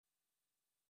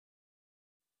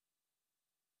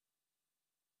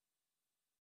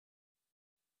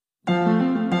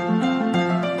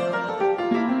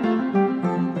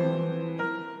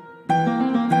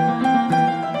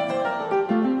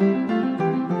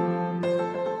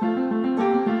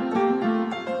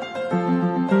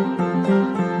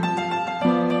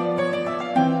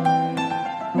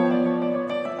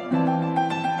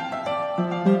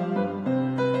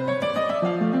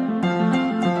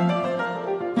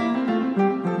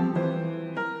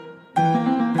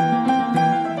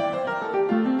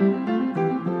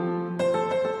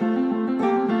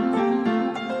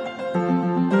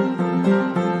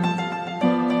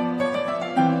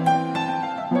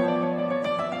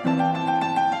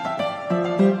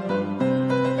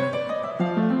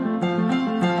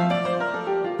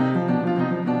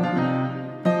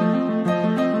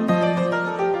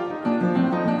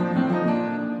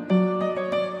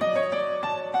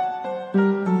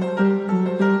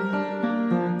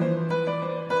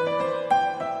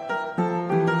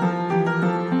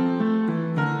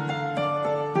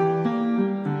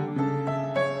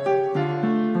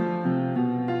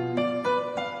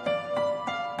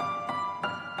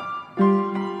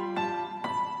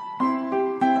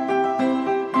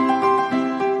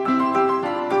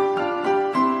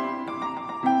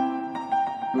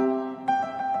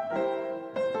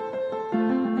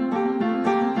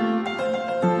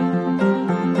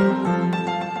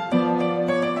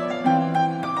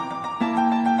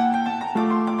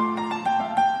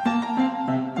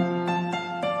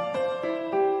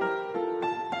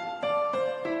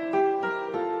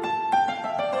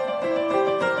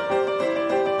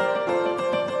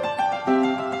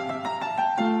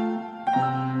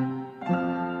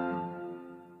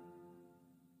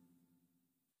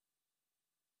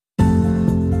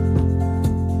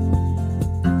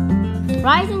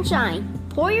Rise and shine.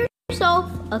 Pour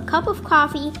yourself a cup of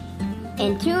coffee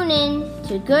and tune in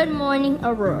to Good Morning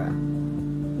Aurora.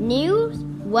 News,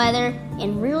 weather,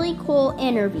 and really cool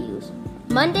interviews.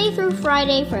 Monday through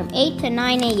Friday from 8 to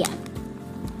 9 a.m.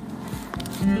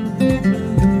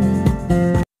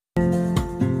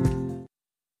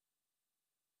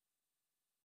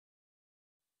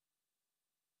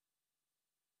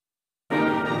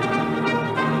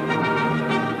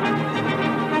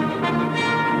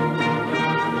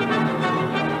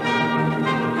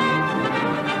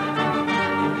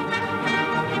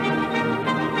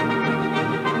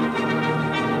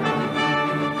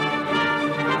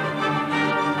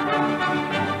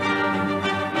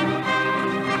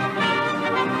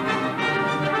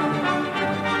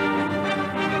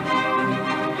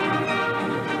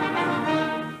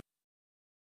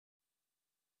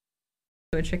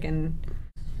 A chicken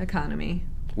economy.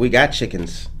 We got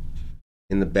chickens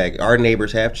in the bag. Our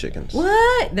neighbors have chickens.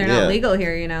 What? They're not legal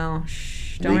here, you know.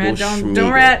 Shh, don't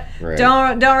rat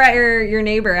your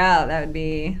neighbor out. That would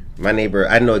be my neighbor.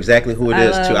 I know exactly who it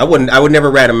is too. I would never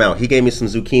rat him out. He gave me some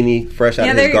zucchini fresh out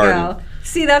of his garden. Yeah, there you go.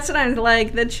 See, that's what I'm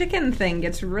like. The chicken thing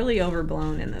gets really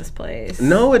overblown in this place.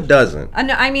 No, it doesn't.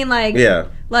 No, I mean, like,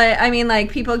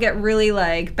 people get really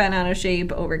like bent out of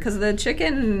shape over because the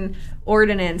chicken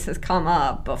ordinance has come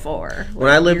up before.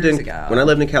 When I lived in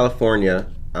California,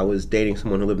 I was dating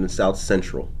someone who lived in South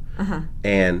Central,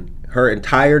 and her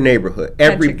entire neighborhood,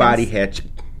 everybody had.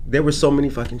 There were so many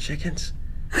fucking chickens.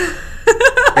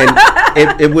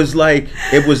 And it was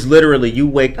literally you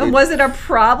wake. Was it a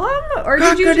problem or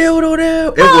did you?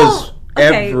 It was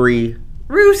every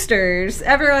roosters.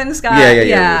 Everyone's got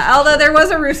roosters. Although there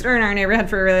was a rooster in our neighborhood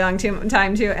for a really long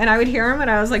time too, and I would hear him when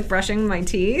I was like brushing my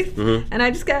teeth, and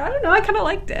I just I don't know, I kind of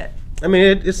liked it. I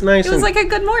mean, it's nice. It was like a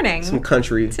good morning. Some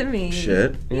country to me.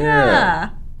 Shit. Yeah.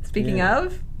 Speaking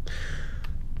of.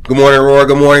 Good morning, Aurora.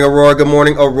 Good morning, Aurora. Good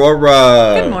morning,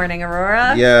 Aurora. Good morning,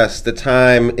 Aurora. Yes, the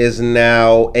time is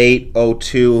now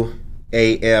 8:02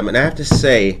 a.m. And I have to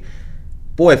say,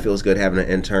 boy, it feels good having an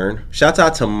intern. Shouts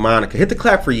out to Monica. Hit the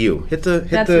clap for you. Right.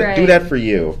 Do that for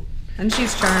you. And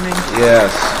she's charming.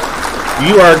 Yes.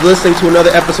 You are listening to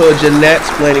another episode of Jeanette's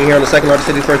Planning here on the Second Largest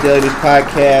City's First Daily News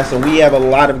Podcast, and we have a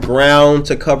lot of ground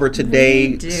to cover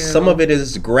today. Some of it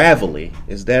is gravelly.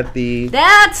 Is that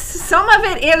some of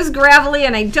it is gravelly,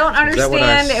 and I don't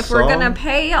understand if we're going to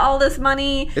pay all this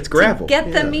money to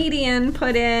get the median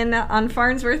put in on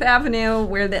Farnsworth Avenue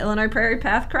where the Illinois Prairie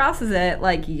Path crosses it.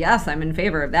 Like, yes, I'm in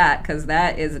favor of that because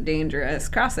that is a dangerous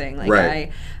crossing. Like,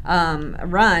 right. I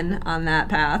run on that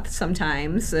path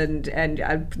sometimes, and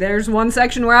there's one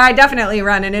section where I definitely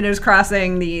run, and it is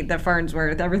crossing the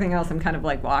Farnsworth. Everything else I'm kind of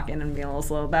like walking and being a little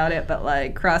slow about it, but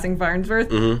like crossing Farnsworth,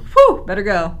 whew, better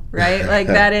go, right? Like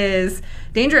that is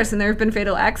dangerous, and there have been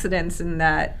fatal accidents in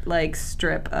that like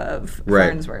strip of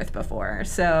Farnsworth before.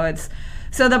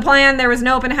 So the plan, there was an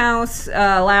open house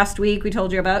last week we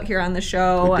told you about here on the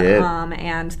show. We did.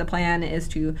 And the plan is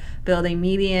to build a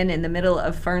median in the middle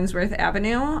of Farnsworth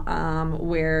Avenue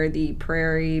where the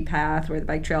Prairie Path, where the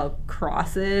bike trail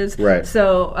crosses. Right.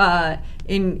 So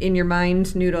in your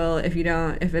mind, Noodle, if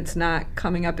it's not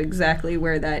coming up exactly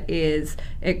where that is,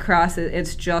 it crosses,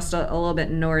 it's just a little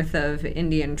bit north of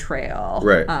Indian Trail.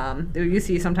 Right. You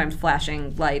see sometimes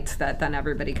flashing lights that then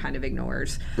everybody kind of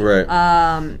ignores. Right.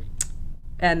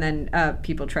 And then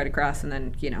people try to cross and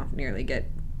then, nearly get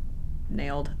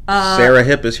nailed. Sarah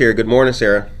Hip is here. Good morning,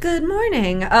 Sarah. Good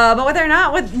morning. But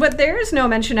what there is no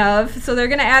mention of, so they're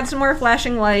going to add some more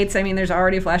flashing lights. I mean, there's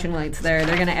already flashing lights there.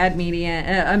 They're going to add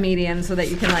a median so that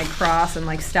you can like cross and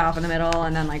like stop in the middle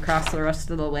and then like cross the rest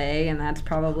of the way, and that's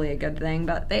probably a good thing.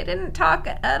 But they didn't talk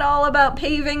at all about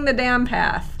paving the damn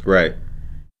path. Right.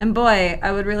 And boy,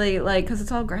 I would really like, because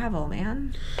it's all gravel,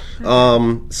 man.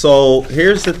 So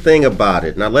here's the thing about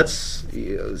it. Now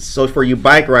so for you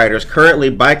bike riders,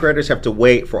 currently bike riders have to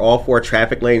wait for all 4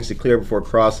 traffic lanes to clear before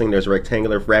crossing. There's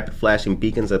rectangular rapid flashing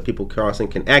beacons that people crossing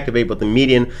can activate, but the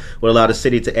median would allow the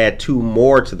city to add 2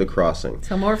 more to the crossing.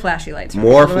 So more flashy lights.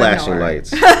 More flashing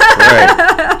lights.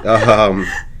 Right.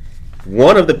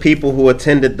 One of the people who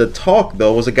attended the talk,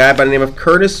 though, was a guy by the name of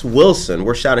Curtis Wilson.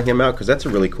 We're shouting him out because that's a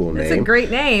really cool name. It's a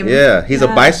great name. Yeah, he's a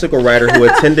bicycle rider who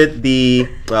attended the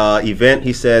event.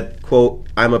 He said, quote,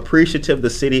 "I'm appreciative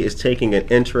the city is taking an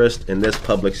interest in this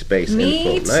public space."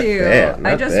 Me too.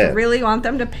 I just really want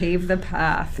them to pave the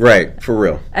path. Right, for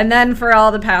real. And then for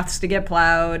all the paths to get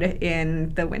plowed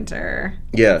in the winter.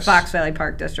 Yes. Fox Valley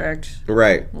Park District.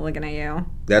 Right. Looking at you.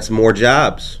 That's more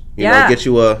jobs. You know, get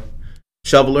you a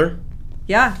shoveler.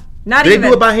 Yeah. Not Did even. They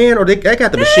do it by hand or they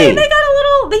got the machine? They got a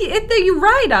little, you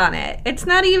ride on it. It's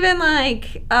not even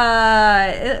like,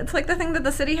 it's like the thing that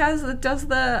the city has that does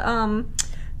the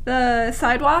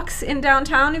sidewalks in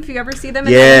downtown, if you ever see them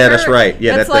in Denver. That's right.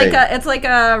 Yeah, it's like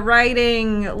a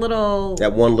riding little...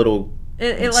 That one little...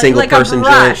 single like person a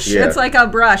brush. Yeah. It's like a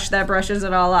brush that brushes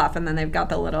it all off, and then they've got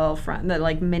the little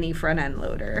mini front end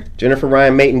loader. Jennifer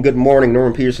Ryan Mayton, good morning.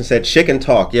 Norman Peterson said chicken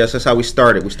talk. Yes, that's how we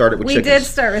started. We started with chickens. We did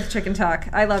start with chicken talk.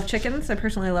 I love chickens. I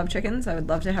personally love chickens. I would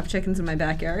love to have chickens in my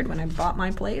backyard. When I bought my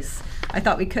place, I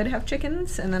thought we could have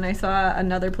chickens, and then I saw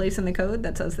another place in the code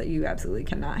that says that you absolutely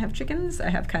cannot have chickens. I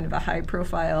have kind of a high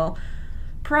profile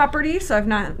property, so I've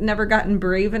never gotten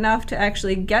brave enough to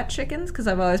actually get chickens because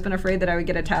I've always been afraid that I would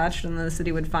get attached and the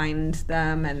city would find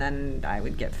them and then I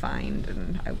would get fined,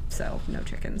 and so no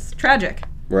chickens. Tragic.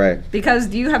 Right.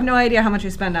 Because you have no idea how much I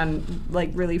spend on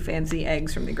like really fancy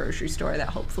eggs from the grocery store that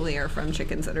hopefully are from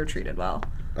chickens that are treated well.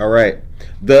 All right.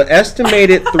 The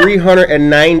estimated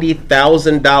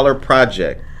 $390,000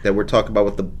 project that we're talking about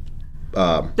with the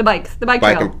bike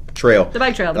trail. The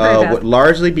bike trail. Would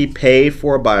largely be paid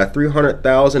for by a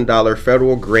 $300,000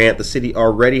 federal grant the city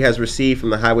already has received from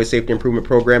the Highway Safety Improvement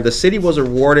Program. The city was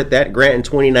awarded that grant in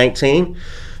 2019,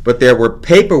 but there were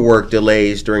paperwork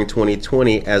delays during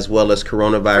 2020 as well as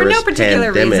coronavirus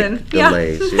pandemic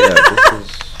delays. Yeah, this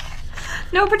is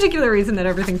no particular reason that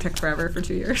everything took forever for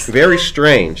 2 years. Very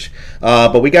strange.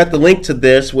 But we got the link to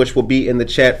this, which will be in the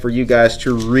chat for you guys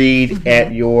to read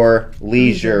at your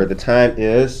leisure. The time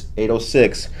is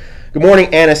 8:06. Good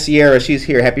morning, Anna Sierra. She's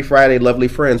here. Happy Friday, lovely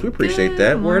friends. We appreciate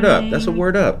that. Morning. Word up. That's a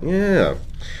word up. Yeah.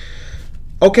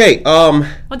 Okay.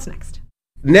 What's next?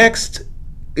 Next,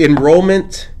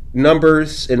 enrollment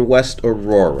numbers in West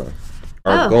Aurora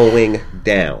are going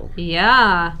down.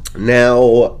 Yeah.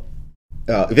 Now,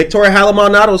 Victoria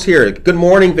Halamalnado's here. Good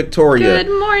morning, Victoria.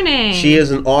 Good morning. She is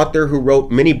an author who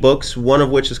wrote many books, one of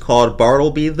which is called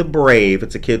Bartleby the Brave.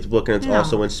 It's a kid's book, and it's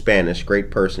also in Spanish.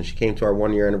 Great person. She came to our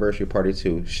 1-year anniversary party,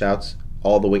 too. Shouts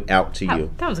all the way out to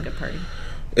you. That was a good party.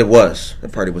 It was. The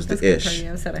party was the ish. Party.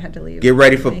 I said I had to leave. Get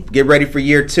ready for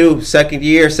year 2, second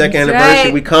anniversary.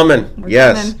 Right. We coming.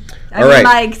 Yes. Coming. I mean,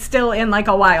 like still in like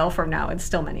a while from now. It's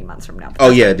still many months from now. Oh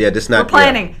yeah. That's not. We're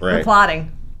planning. Yeah, right. We're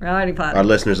plotting. We're already plotting. Our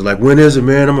listeners are like, when is it,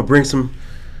 man? I'm gonna bring some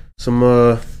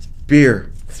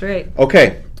beer. That's right.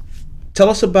 Okay. Tell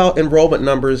us about enrollment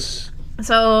numbers.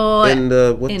 So in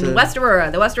West Aurora,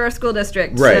 the West Aurora School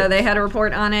District. Right. So they had a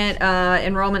report on it.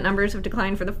 Enrollment numbers have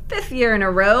declined for the 5th year in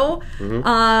a row.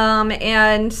 Mm-hmm.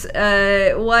 And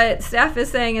what staff is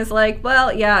saying is like,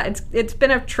 well, yeah, it's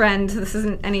been a trend. This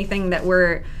isn't anything that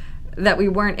we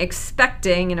weren't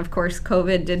expecting. And of course,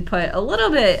 COVID did put a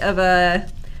little bit of a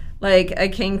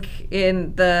kink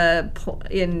in the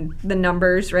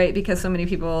numbers, right? Because so many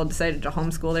people decided to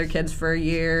homeschool their kids for a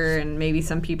year, and maybe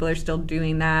some people are still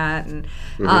doing that. And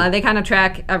they kind of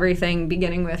track everything,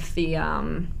 beginning with the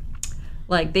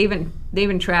they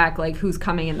even track like who's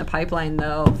coming in the pipeline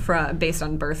though, based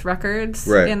on birth records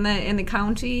in the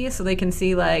county, so they can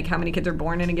see like how many kids are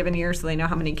born in a given year, so they know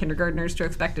how many kindergartners to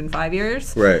expect in 5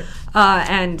 years. Right.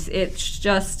 And it's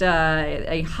just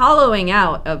a hollowing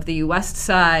out of the west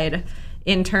side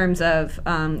in terms of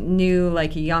new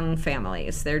like young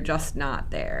families. They're just not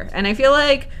there, and I feel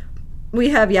like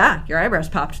we have your eyebrows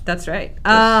popped. That's right.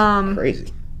 That's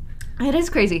crazy. It is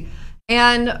crazy.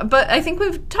 But I think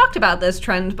we've talked about this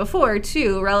trend before,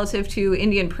 too, relative to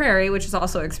Indian Prairie, which is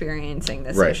also experiencing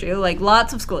this issue. Like,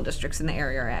 lots of school districts in the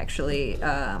area are actually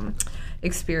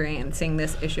experiencing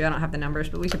this issue. I don't have the numbers,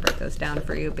 but we could break those down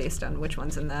for you based on which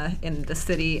one's in the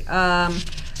city.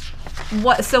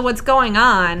 What's going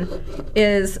on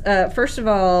is, first of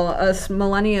all, us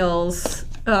millennials,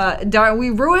 we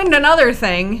ruined another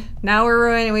thing. Now we're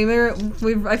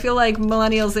ruining. I feel like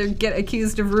millennials get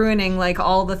accused of ruining like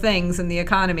all the things in the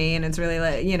economy, and it's really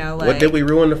like, what did we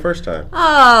ruin the first time?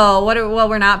 Oh,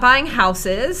 we're not buying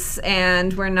houses,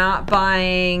 and we're not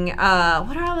buying.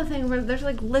 What are all the things? There's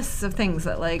like lists of things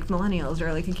that like millennials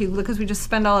are like accused, because we just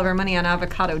spend all of our money on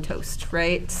avocado toast,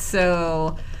 right?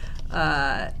 So.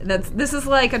 This is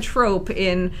like a trope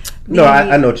in.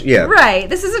 I know. Yeah. Right.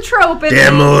 This is a trope in.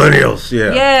 Damn millennials.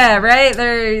 Yeah. Yeah. Right.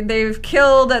 They've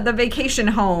killed the vacation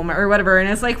home or whatever, and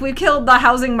it's like we killed the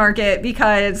housing market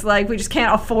because like we just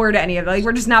can't afford any of it. Like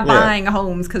we're just not buying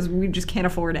homes because we just can't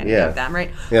afford any of them.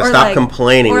 Right. Yeah. Stop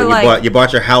complaining when you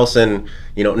bought your house in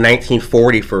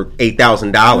 1940 for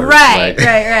 $8,000. Right.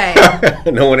 I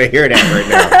don't want to hear that right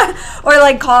now. Or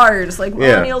like cars. Like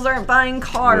millennials aren't buying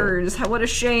cars. Yeah. What a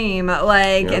shame.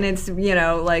 Like, and it's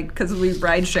like because we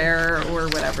ride share or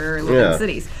whatever, live in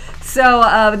cities.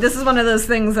 So this is one of those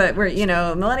things that where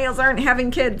millennials aren't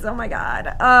having kids. Oh my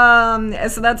God.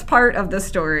 So that's part of the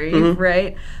story,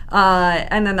 right?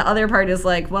 And then the other part is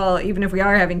like, well, even if we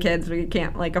are having kids, we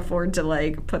can't like afford to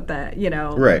like put that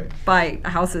buy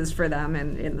houses for them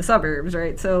in the suburbs,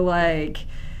 right? So like.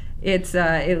 It's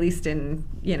at least in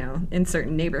in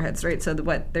certain neighborhoods, right? So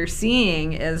what they're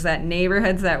seeing is that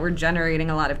neighborhoods that were generating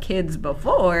a lot of kids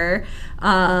before,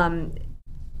 the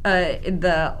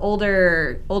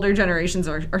older generations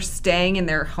are staying in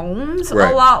their homes a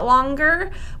lot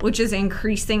longer, which is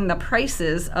increasing the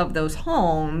prices of those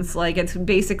homes. Like it's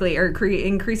basically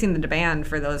increasing the demand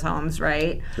for those homes,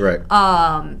 right? Right.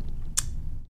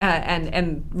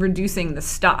 And reducing the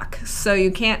stock. So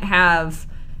you can't have.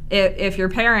 If your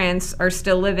parents are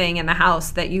still living in the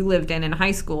house that you lived in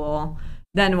high school,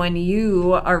 then when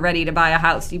you are ready to buy a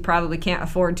house, you probably can't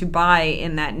afford to buy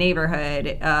in that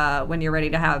neighborhood when you're ready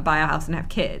to buy a house and have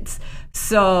kids.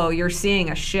 So you're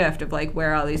seeing a shift of like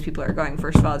where all these people are going.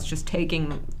 First of all, it's just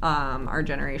taking our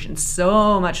generation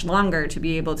so much longer to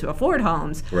be able to afford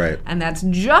homes, right? And that's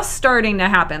just starting to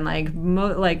happen. Like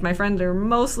my friends are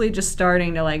mostly just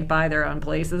starting to like buy their own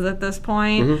places at this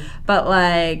point, but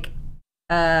like.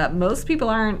 Most people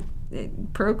aren't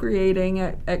procreating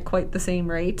at quite the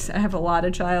same rate. I have a lot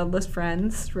of childless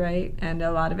friends, right? And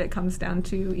a lot of it comes down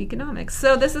to economics.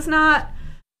 So this is not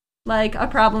like a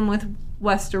problem with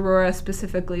West Aurora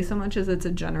specifically so much as it's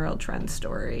a general trend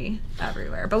story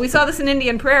everywhere. But we saw this in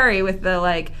Indian Prairie with the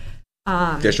like...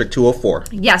 District 204.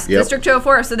 Yes, yep. District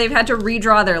 204. So they've had to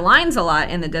redraw their lines a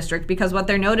lot in the district because what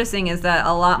they're noticing is that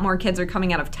a lot more kids are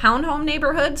coming out of townhome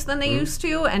neighborhoods than they used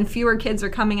to, and fewer kids are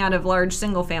coming out of large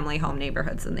single-family home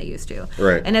neighborhoods than they used to.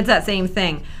 Right. And it's that same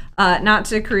thing. Not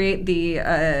to create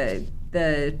the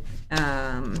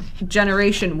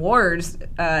generation wars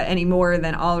any more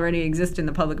than already exist in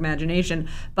the public imagination,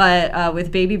 but with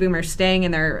baby boomers staying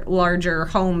in their larger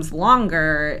homes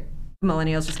longer,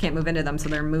 millennials just can't move into them, so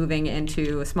they're moving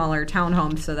into smaller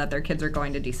townhomes so that their kids are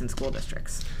going to decent school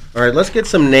districts. All right, let's get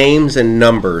some names and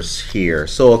numbers here.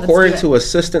 So according to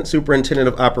Assistant Superintendent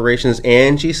of Operations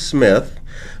Angie Smith,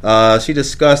 she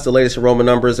discussed the latest enrollment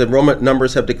numbers. Enrollment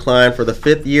numbers have declined for the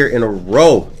 5th year in a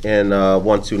row in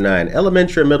 129.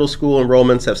 Elementary and middle school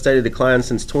enrollments have steadily declined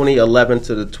since 2011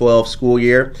 to the 12 school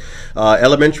year.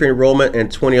 Elementary enrollment in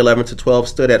 2011 to 12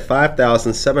 stood at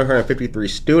 5,753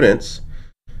 students.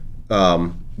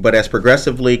 But has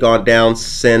progressively gone down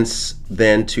since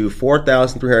then to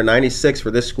 4,396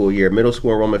 for this school year. Middle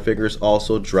school enrollment figures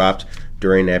also dropped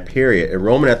during that period.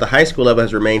 Enrollment at the high school level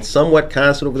has remained somewhat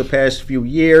constant over the past few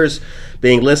years,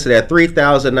 being listed at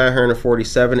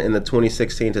 3,947 in the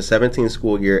 2016 to 17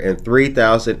 school year and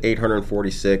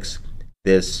 3,846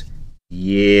 this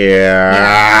year.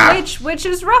 Which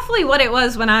is roughly what it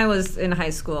was when I was in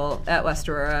high school at West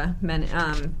Aurora,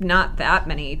 not that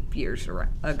many years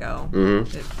ago.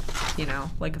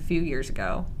 Like a few years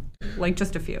ago. Like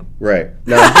just a few. Right.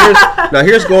 Now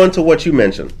here's going to what you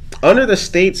mentioned. Under the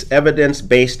state's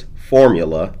evidence-based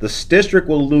formula, the district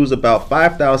will lose about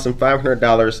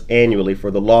 $5,500 annually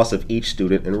for the loss of each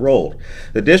student enrolled.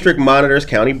 The district monitors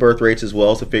county birth rates as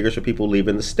well as the figures for people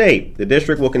leaving the state. The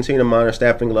district will continue to monitor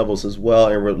staffing levels as well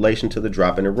in relation to the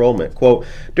drop in enrollment. Quote,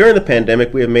 during the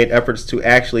pandemic, we have made efforts to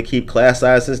actually keep class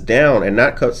sizes down and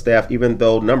not cut staff even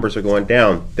though numbers are going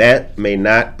down. That may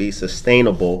not be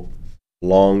sustainable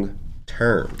long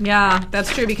term. Yeah,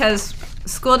 that's true because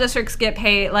school districts get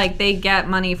paid, like they get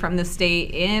money from the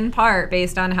state in part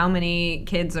based on how many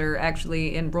kids are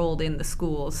actually enrolled in the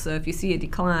schools. So if you see a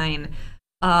decline,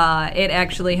 it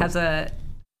actually has a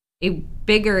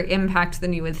bigger impact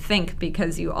than you would think,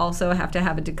 because you also have to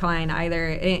have a decline either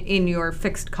in your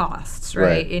fixed costs,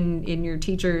 right? In your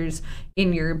teachers,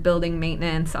 in your building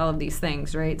maintenance, all of these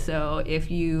things, right? So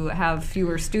if you have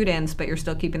fewer students but you're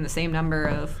still keeping the same number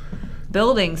of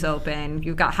buildings open,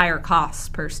 you've got higher costs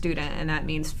per student, and that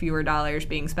means fewer dollars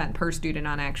being spent per student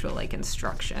on actual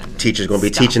instruction. Teachers going to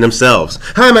be teaching themselves.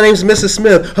 Hi, my name's Mrs.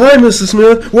 Smith. Hi, Mrs.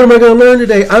 Smith. What am I going to learn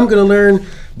today? I'm going to learn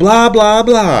blah, blah,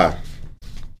 blah.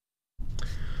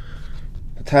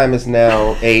 The time is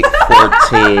now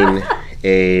 8:14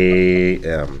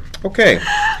 a.m. Okay.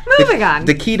 Moving on.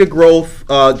 The key to growth.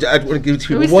 I want to give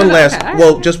you one last. Okay.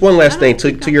 Well, just one last thing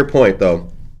to your point, though.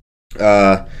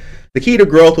 The key to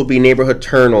growth will be neighborhood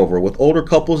turnover, with older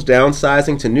couples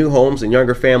downsizing to new homes and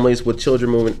younger families with children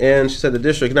moving in. She said the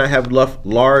district cannot have enough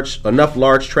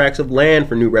large tracts of land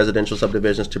for new residential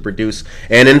subdivisions to produce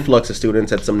an influx of students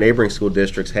that some neighboring school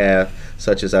districts have,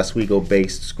 such as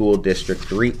Oswego-based School District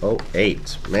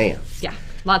 308. Man. Yeah.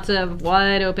 Lots of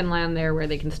wide open land there where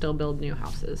they can still build new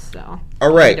houses. So,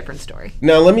 all right, different story.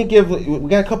 Now let me we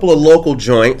got a couple of local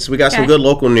joints. We got some good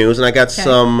local news, and I got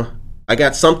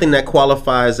something that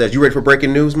qualifies as. You ready for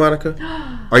breaking news, Monica?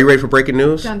 Are you ready for breaking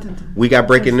news? Dun, dun, dun. We got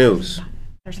breaking news.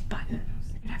 There's a button.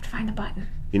 You're gonna have to find the button.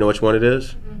 You know which one it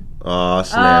is? Oh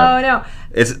snap! Oh no!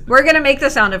 We're gonna make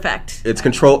the sound effect. It's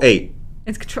Control 8.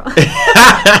 It's Control.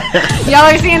 Y'all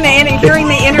are seeing hearing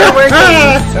the inner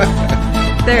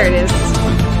workings. There it is.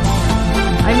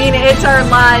 I mean, it's our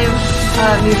live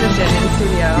musician in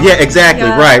studio. Yeah, exactly.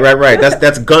 Yeah. Right.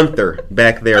 That's Gunther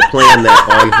back there playing that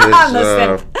on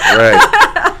his.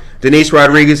 Right. Denise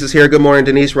Rodriguez is here. Good morning,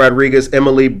 Denise Rodriguez,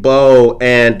 Emily Bowe,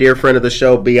 and dear friend of the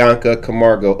show, Bianca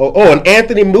Camargo. Oh, and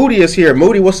Anthony Moody is here.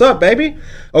 Moody, what's up, baby?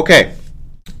 Okay.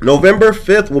 November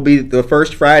 5th will be the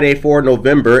first Friday for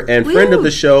November, and friend of the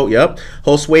show,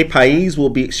 Josue Pais will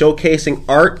be showcasing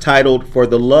art titled For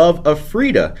the Love of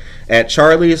Frida at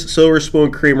Charlie's Silver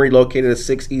Spoon Creamery located at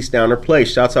 6 East Downer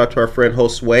Place. Shouts out to our friend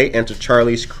Josue and to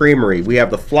Charlie's Creamery. We have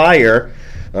the flyer.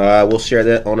 We'll share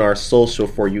that on our social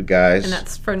for you guys. And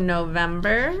that's for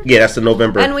November? Yeah, that's the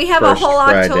November. And we have a whole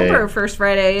October first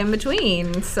Friday in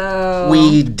between, so.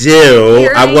 We do.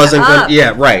 I wasn't going to.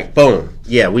 Yeah, right. Boom.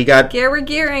 Yeah, we got. We're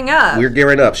gearing up. We're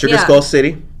gearing up. Sugar Skull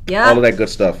City. Yeah. All of that good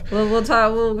stuff. We'll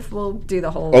talk. We'll do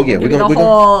the whole. Oh yeah,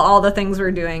 all the things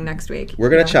we're doing next week. We're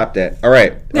gonna chop that. All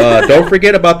right. Don't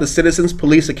forget about the Citizens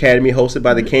Police Academy hosted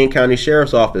by the Kane County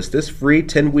Sheriff's Office. This free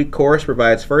 10-week course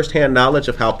provides firsthand knowledge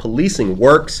of how policing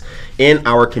works in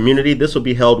our community. This will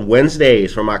be held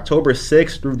Wednesdays from October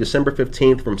 6th through December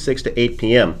 15th from 6 to 8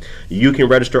 p.m. You can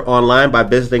register online by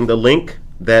visiting the link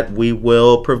that we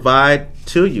will provide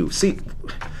to you. See.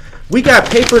 We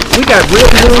got paper, we got real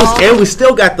news, and we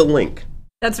still got the link.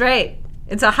 That's right.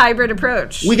 It's a hybrid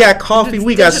approach. We got coffee,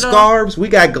 we got scarves, we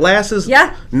got glasses.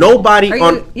 Yeah. Nobody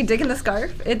you digging the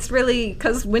scarf? It's really,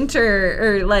 because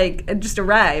winter, just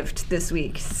arrived this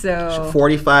week, so.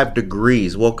 45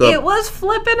 degrees, woke up. It was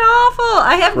flipping awful.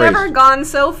 I have never gone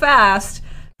so fast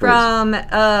from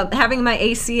having my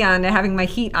AC on to having my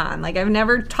heat on. I've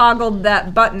never toggled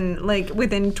that button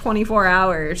within 24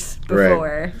 hours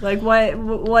before. Right.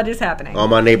 What is happening? All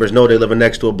my neighbors know they're living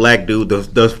next to a black dude.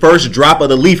 The first drop of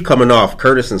the leaf coming off.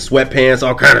 Curtis in sweatpants,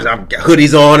 all kinds of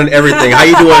hoodies on and everything. How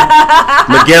you doing?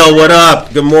 Miguel, what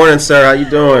up? Good morning, sir. How you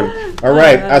doing? All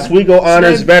right. Oswego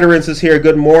Honors Veterans is here.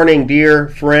 Good morning, dear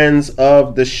friends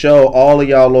of the show. All of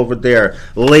y'all over there.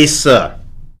 Lisa.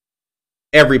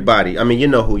 Everybody. I mean, you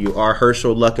know who you are.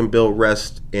 Herschel Luckenbill,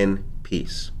 rest in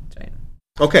peace. Right.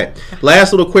 Okay.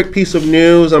 Last little quick piece of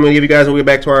news. I'm going to give you guys, when we get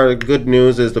back to our good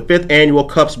news, is the 5th annual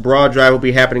Cups Broad Drive will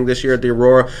be happening this year at the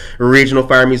Aurora Regional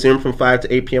Fire Museum from 5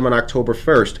 to 8 p.m. on October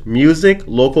 1st. Music,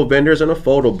 local vendors, and a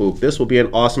photo booth. This will be an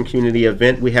awesome community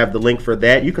event. We have the link for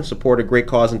that. You can support a great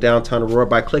cause in downtown Aurora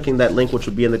by clicking that link, which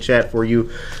will be in the chat for you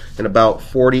in about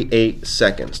 48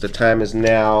 seconds. The time is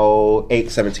now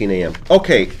 8:17 a.m.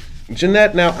 Okay.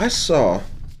 Jeanette, now I saw,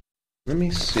 let me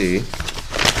see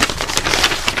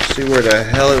where the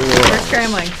hell it was. We're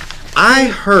scrambling. I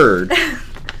heard.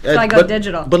 So I go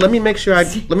digital. But let me make sure I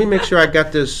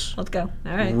got this. Let's go.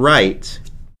 All right. Right.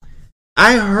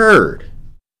 I heard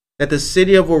that the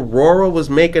city of Aurora was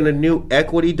making a new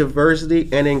equity, diversity,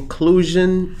 and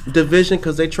inclusion division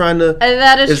because they're trying to.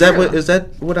 That is true. Is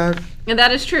that what I? And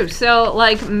that is true. So,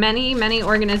 many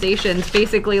organizations,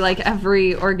 basically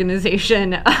every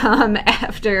organization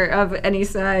of any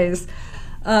size,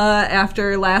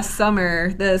 after last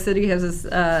summer, the city has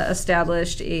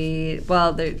established a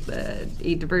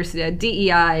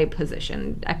DEI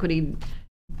position, equity,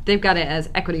 they've got it as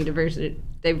equity,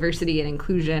 diversity and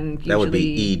inclusion. Usually, that would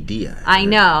be EDI. I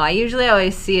know. I usually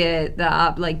always see it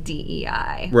like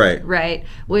DEI. Right. Right.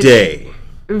 Day.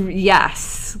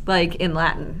 Yes, like in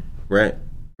Latin. Right.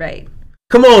 Right.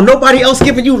 Come on, nobody else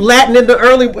giving you Latin in the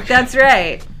early. That's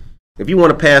right. If you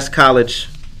want to pass college,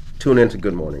 tune into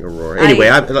Good Morning Aurora. Anyway,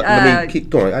 let me keep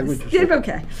going.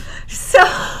 Okay. So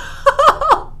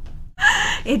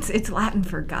it's Latin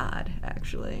for God,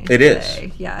 actually. It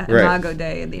is. Yeah. Right. Imago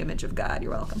Dei, in the image of God.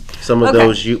 You're welcome. Some of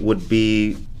those you would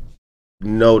be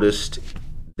noticed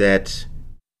that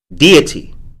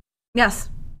deity. Yes.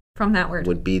 From that word.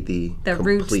 Would be the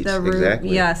root.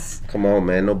 Exactly. Yes. Come on,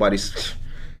 man. Nobody's.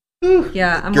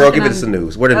 Yeah, Girl, give us the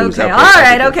news. What are the news? Okay, all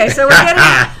right, okay. So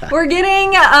we're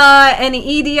getting an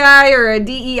EDI or a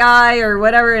DEI or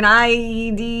whatever, an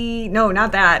IED. No,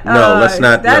 not that. No, let's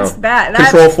not. That's bad.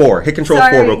 Control 4. Hit Control 4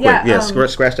 real quick. Yeah,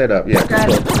 scratch that up.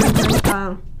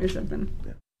 Yeah. Or something.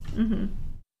 Yeah. Mm-hmm.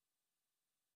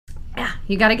 Yeah,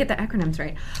 you got to get the acronyms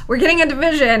right. We're getting a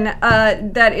division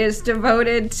that is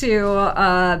devoted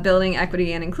to building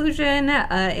equity and inclusion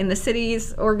in the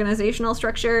city's organizational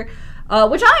structure.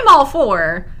 Which I'm all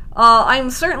for. I'm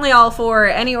certainly all for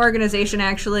any organization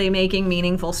actually making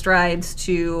meaningful strides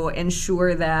to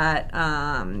ensure that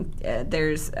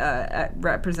there's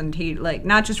representation, like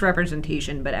not just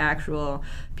representation, but actual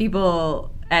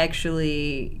people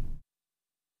actually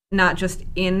not just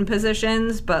in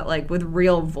positions, but like with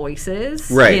real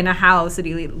voices in how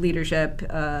city leadership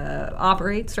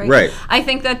operates, right? Right. I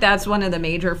think that's one of the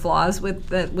major flaws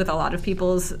with a lot of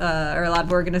people's or a lot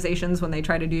of organizations when they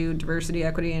try to do diversity,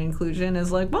 equity, and inclusion is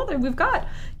like, well, we've got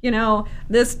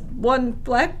this one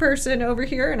black person over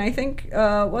here, and I think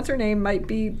what's her name might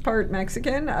be part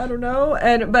Mexican. I don't know,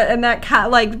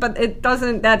 but it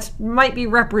doesn't. That might be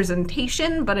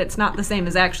representation, but it's not the same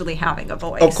as actually having a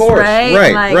voice. Of course,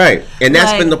 right. And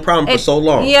that's been the problem for so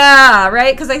long. Yeah,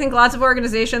 right? Because I think lots of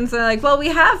organizations are like, well, we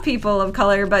have people of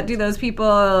color, but do those people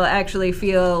actually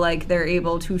feel like they're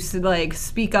able to like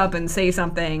speak up and say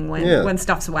something when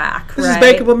stuff's whack? This is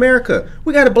Bank of America.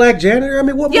 We got a black janitor. I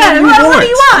mean, what more do you want? What do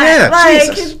you want? Yeah,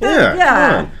 like, Jesus.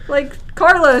 Like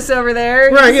Carlos over there.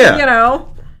 Right, yeah.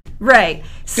 Right.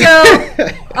 So,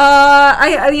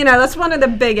 that's one of the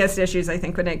biggest issues I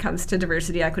think when it comes to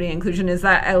diversity, equity, and inclusion is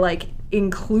that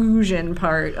inclusion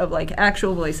part of like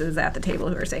actual voices at the table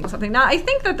who are saying something. Now, I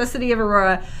think that the city of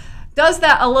Aurora does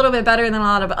that a little bit better than a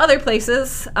lot of other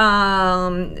places.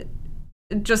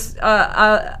 Just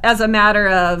as a matter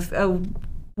of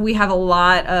we have a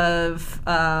lot of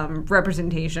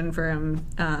representation from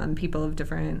people of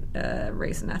different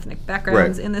race and ethnic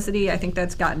backgrounds in the city. I think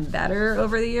that's gotten better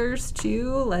over the years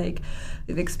too. Like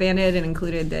we've expanded and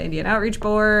included the Indian Outreach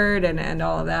Board and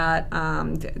all of that.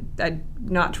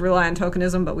 Not to rely on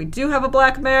tokenism, but we do have a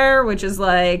black mayor, which is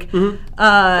like,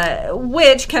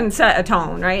 which can set a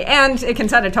tone, right? And it can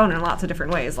set a tone in lots of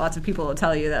different ways. Lots of people will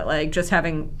tell you that like just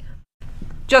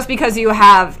because you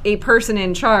have a person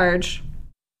in charge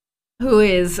who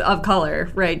is of color,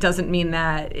 right, doesn't mean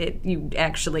that you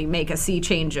actually make a sea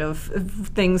change of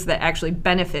things that actually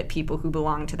benefit people who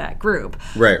belong to that group.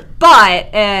 Right. But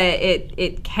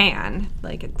it can,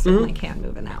 like it certainly can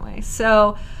move in that way.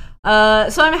 So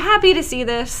I'm happy to see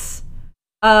this.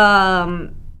 I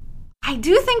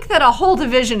do think that a whole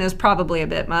division is probably a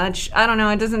bit much. I don't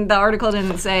know. The article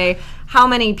didn't say how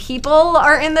many people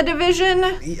are in the division.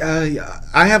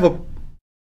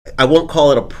 I won't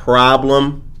call it a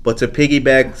problem. But to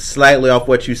piggyback slightly off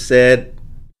what you said,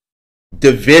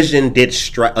 division did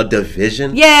strike a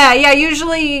division. Yeah.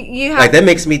 Usually you have like that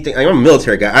makes me think. I'm a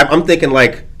military guy. I'm thinking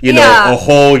like a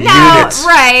whole unit,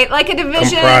 right? Like a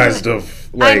division comprised of.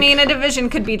 I mean, a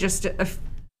division could be just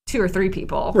 2 or 3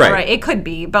 people, right? It could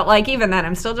be, but like even then,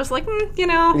 I'm still just like,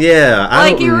 Yeah,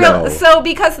 I don't know. So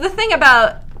because the thing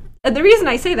about the reason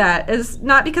I say that is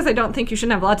not because I don't think you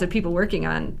shouldn't have lots of people working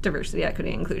on diversity, equity,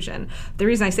 and inclusion. The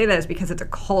reason I say that is because it's a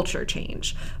culture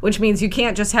change, which means you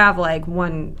can't just have like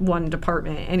one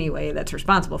department anyway that's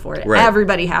responsible for it. Right.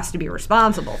 Everybody has to be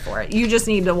responsible for it. You just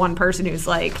need the one person who's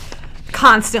like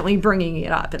constantly bringing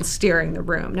it up and steering the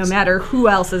room, no matter who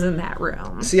else is in that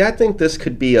room. See, I think this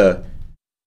could be a,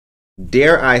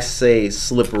 dare I say,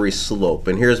 slippery slope.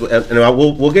 And here's what, and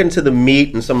we'll get into the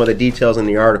meat and some of the details in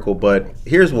the article, but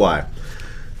here's why.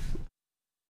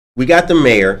 We got the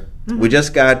mayor. Mm-hmm. We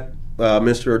just got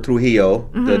Mr. Trujillo,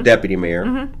 the deputy mayor.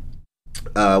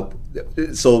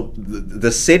 Mm-hmm. So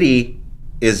the city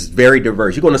is very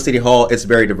diverse. You go to City Hall, it's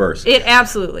very diverse. It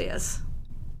absolutely is.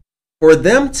 For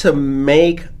them to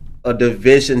make a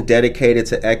division dedicated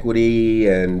to equity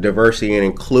and diversity and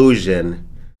inclusion,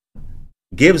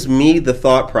 gives me the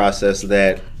thought process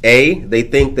that A, they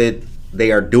think that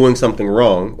they are doing something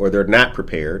wrong or they're not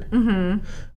prepared,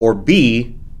 or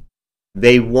B,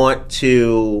 they want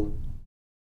to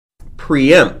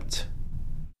preempt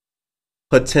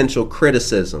potential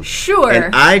criticism. Sure.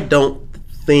 And I don't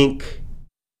think,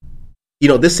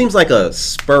 this seems like a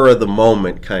spur of the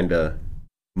moment kind of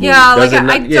movie. Yeah, like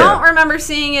I don't remember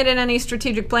seeing it in any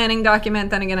strategic planning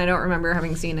document. Then again, I don't remember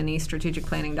having seen any strategic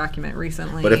planning document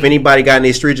recently. But if anybody got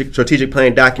any strategic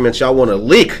planning documents y'all want to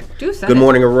leak, Good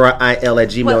Morning Aurora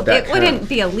IL@gmail.com. It wouldn't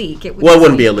be a leak. It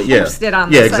wouldn't be a leak. Yeah, posted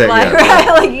on the exactly. Right?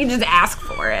 Like you just ask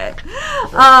for it.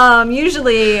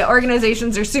 Usually,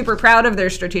 organizations are super proud of their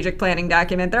strategic planning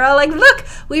document. They're all like, "Look,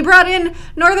 we brought in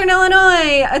Northern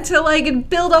Illinois to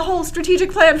build a whole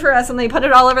strategic plan for us," and they put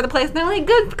it all over the place. And they're like,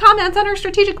 "Good comments on our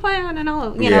strategic plan," and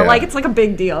all, it's like a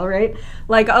big deal, right?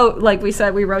 Like, like we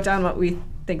said, we wrote down what we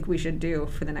think we should do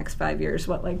for the next 5 years.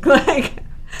 What,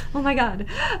 oh my God.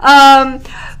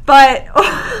 But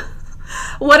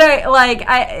what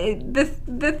the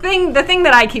thing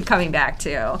that I keep coming back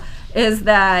to is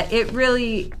that it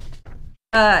really,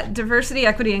 diversity,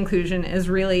 equity, inclusion is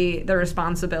really the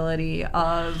responsibility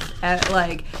of,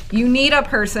 you need a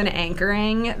person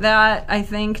anchoring that, I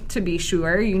think, to be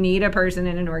sure. You need a person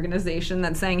in an organization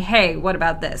that's saying, hey, what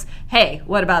about this? Hey,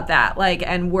 what about that?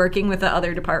 And working with the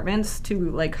other departments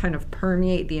to, kind of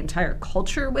permeate the entire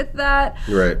culture with that.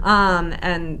 Right.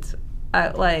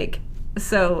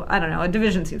 So, I don't know. A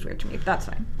division seems weird to me, but that's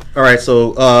fine. All right,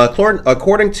 so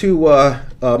according to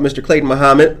Mr. Clayton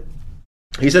Muhammad,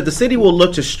 he said the city will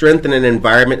look to strengthen an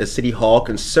environment at City Hall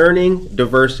concerning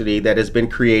diversity that has been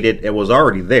created and was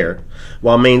already there,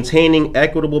 while maintaining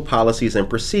equitable policies and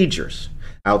procedures.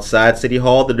 Outside City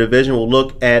Hall, the division will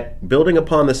look at building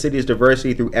upon the city's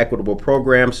diversity through equitable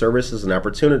programs, services, and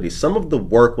opportunities. Some of the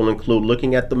work will include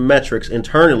looking at the metrics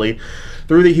internally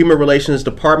through the Human Relations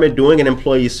Department, doing an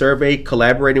employee survey,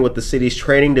 collaborating with the city's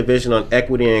training division on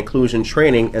equity and inclusion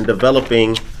training, and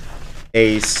developing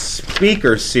a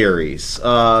speaker series.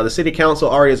 The City Council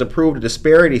already has approved a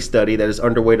disparity study that is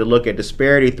underway to look at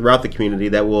disparity throughout the community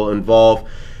that will involve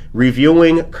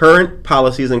reviewing current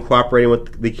policies and cooperating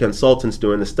with the consultants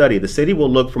doing the study. The city will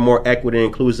look for more equity and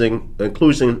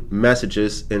inclusion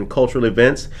messages in cultural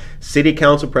events, city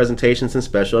council presentations, and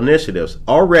special initiatives.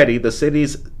 Already, the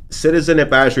city's citizen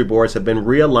advisory boards have been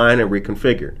realigned and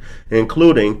reconfigured,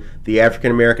 including the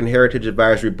African American Heritage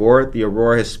Advisory Board, the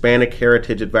Aurora Hispanic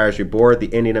Heritage Advisory Board, the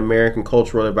Indian American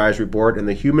Cultural Advisory Board, and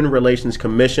the Human Relations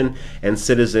Commission and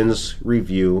Citizens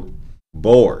Review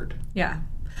Board. Yeah.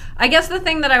 I guess the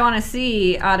thing that I want to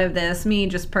see out of this, me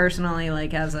just personally,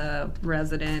 as a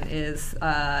resident, is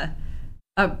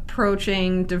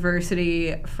approaching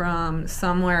diversity from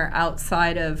somewhere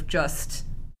outside of just,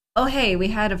 oh hey, we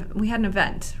had an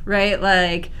event,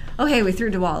 right? Oh hey, we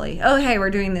threw Diwali. Oh hey, we're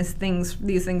doing these things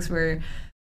for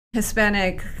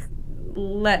Hispanic,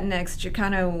 Latinx,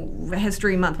 Chicano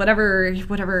History Month, whatever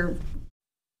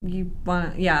you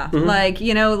want. Yeah, we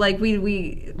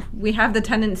have the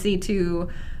tendency to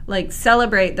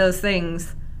celebrate those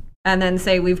things and then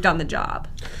say we've done the job,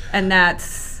 and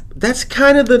that's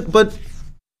kind of but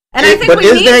I think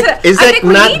is that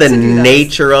not the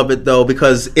nature of it though?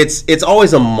 Because it's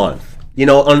always a month,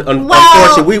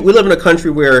 unfortunately we live in a country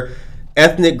where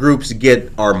ethnic groups get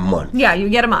our month. Yeah, you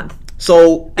get a month.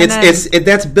 So that's baked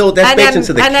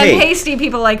into the cake. And then pasty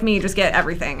people like me just get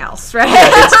everything else, right?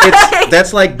 Yeah,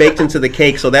 that's baked into the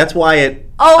cake. So that's why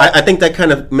I think that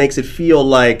kind of makes it feel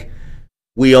like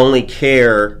we only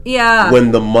care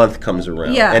when the month comes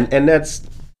around. Yeah. And that's,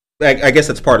 I guess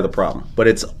that's part of the problem. But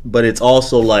it's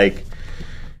also you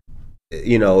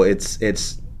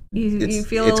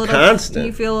feel a little constant.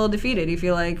 You feel a little defeated. You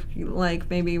feel like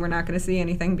maybe we're not going to see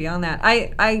anything beyond that.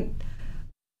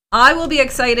 I will be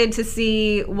excited to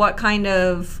see what kind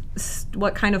of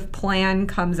plan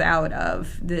comes out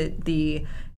of the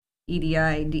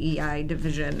EDI, DEI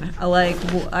division.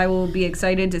 I will be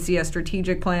excited to see a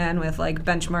strategic plan with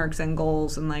benchmarks and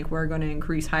goals, and we're going to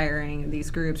increase hiring in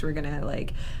these groups. We're going to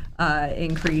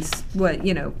increase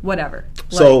whatever.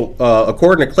 So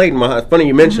according to Clayton, funny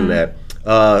you mentioned that.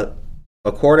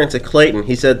 According to Clayton,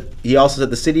 he also said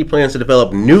the city plans to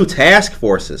develop new task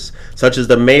forces, such as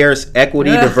the Mayor's Equity,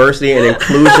 Diversity, and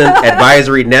Inclusion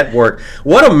Advisory Network.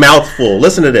 What a mouthful.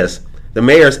 Listen to this. The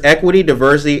Mayor's Equity,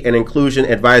 Diversity, and Inclusion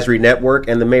Advisory Network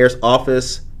and the Mayor's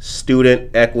Office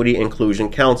Student Equity Inclusion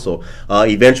Council.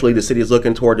 Eventually, the city is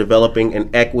looking toward developing an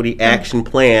equity action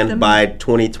plan by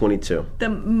 2022. The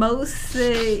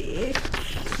Mosaic,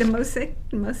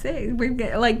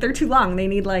 like they're too long. They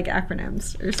need like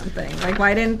acronyms or something. Like,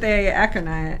 why didn't they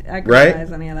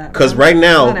acronymize any of that? Because right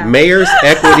now, Mayor's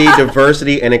Equity,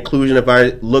 Diversity, and Inclusion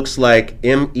Advisory looks like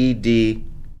MED.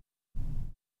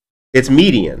 It's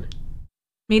median.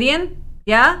 Median?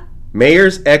 Yeah?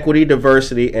 Mayor's Equity,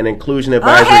 Diversity, and Inclusion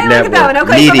Advisory Network. Look at that one.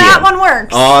 Okay, median. So that one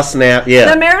works. Oh, snap,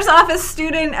 yeah. The Mayor's Office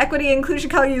Student Equity Inclusion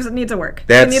Council needs to work.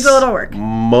 It needs a little work.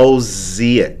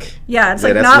 Mosaic. Yeah, it's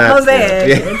like not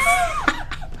mosaic. Yeah.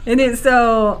 It is,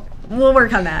 so we'll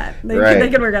work on that. They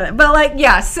can work on it. But like,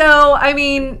 yeah, so I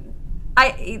mean,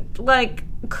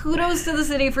 kudos to the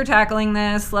city for tackling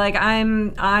this. Like,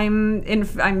 I'm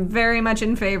very much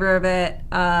in favor of it.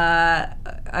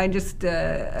 I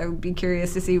would be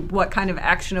curious to see what kind of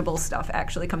actionable stuff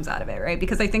actually comes out of it, right?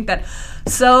 Because I think that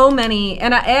so many,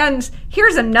 and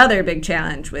here's another big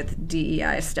challenge with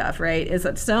DEI stuff, right? Is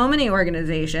that so many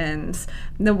organizations,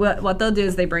 what they'll do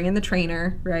is they bring in the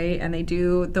trainer, right? And they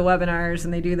do the webinars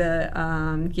and they do the,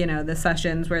 the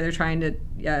sessions where they're trying to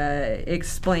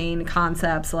explain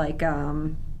concepts like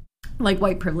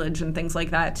white privilege and things like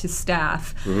that to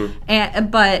staff.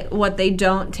 But what they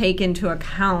don't take into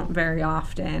account very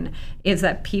often is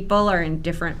that people are in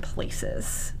different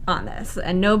places on this.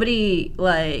 And nobody,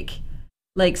 like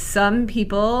some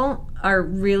people are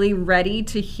really ready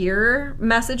to hear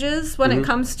messages when it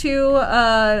comes to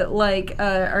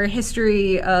our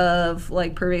history of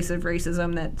like pervasive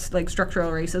racism, that's like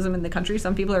structural racism in the country.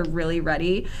 Some people are really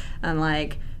ready and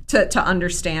like to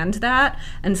understand that,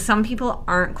 and some people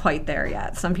aren't quite there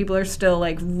yet. Some people are still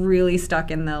like really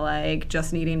stuck in the like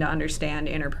just needing to understand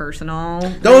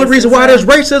interpersonal. The only reason why there's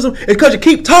racism is because you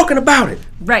keep talking about it.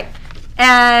 Right.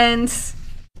 And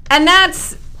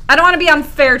that's, I don't want to be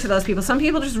unfair to those people. Some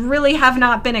people just really have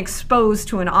not been exposed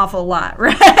to an awful lot,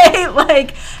 right?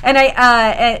 Like,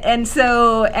 and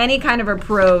so any kind of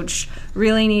approach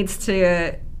really needs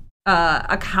to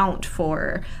account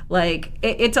for, like,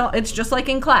 it's just like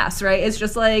in class, right? It's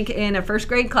just like in a first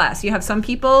grade class. You have some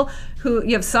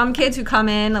kids who come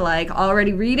in like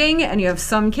already reading, and you have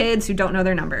some kids who don't know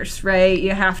their numbers, right?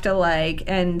 You have to like,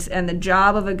 and the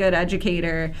job of a good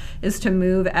educator is to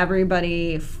move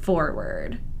everybody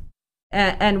forward.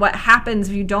 And what happens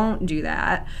if you don't do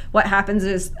that? What happens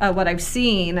is what I've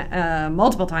seen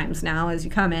multiple times now is you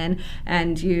come in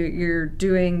and you're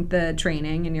doing the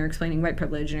training and you're explaining white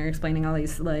privilege and you're explaining all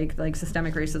these like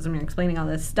systemic racism, you're explaining all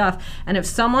this stuff. And if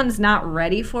someone's not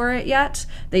ready for it yet,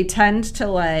 they tend to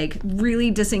like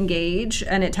really disengage,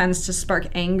 and it tends to spark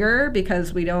anger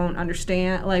because we don't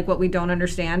understand, like what we don't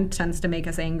understand tends to make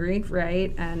us angry,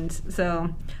 right? And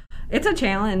so it's a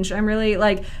challenge. I'm really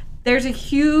like, there's a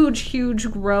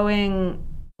huge growing,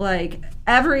 like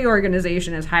every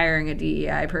organization is hiring a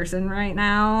DEI person right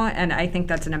now, and I think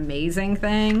that's an amazing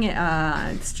thing.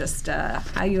 It's just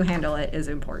how you handle it is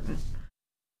important.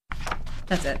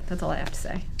 That's it. That's all I have to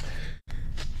say.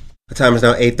 The time is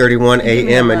now 8:31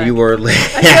 a.m. and you were late.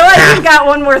 I feel like you've got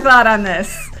one more thought on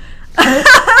this.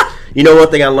 You know, one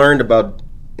thing I learned about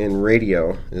in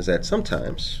radio is that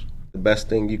sometimes the best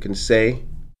thing you can say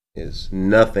is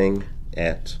nothing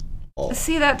at all.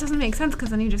 See, that doesn't make sense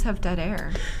because then you just have dead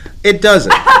air. It doesn't,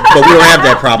 but we don't have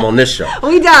that problem on this show.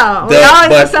 We don't. We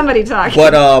always have somebody talking.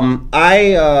 But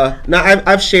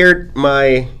I've shared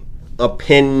my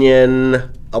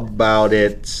opinion about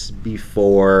it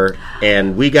before,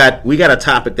 and we got a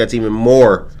topic that's even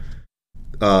more.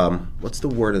 What's the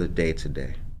word of the day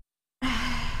today?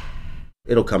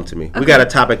 It'll come to me. Okay. We got a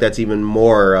topic that's even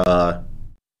more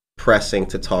pressing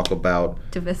to talk about.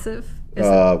 Divisive. It's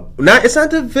not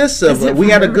divisive. We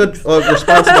had a good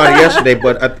response about it yesterday,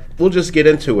 but we'll just get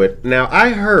into it. Now,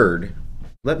 I heard,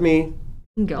 let me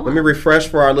refresh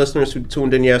for our listeners who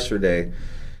tuned in yesterday.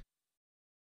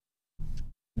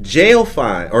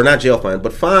 Fines,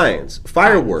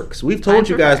 fireworks. We've told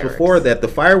you guys before that the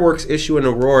fireworks issue in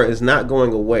Aurora is not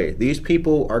going away. These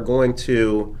people are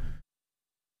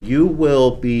you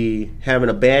will be having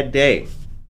a bad day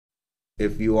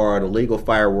if you are an illegal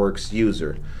fireworks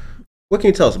user. What can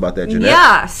you tell us about that, Jeanette?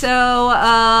 Yeah, so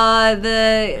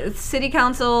the City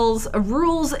Council's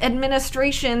Rules,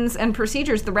 Administrations, and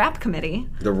Procedures, the RAP Committee.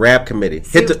 The RAP Committee.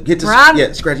 Scratch.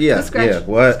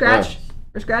 What? Scratch.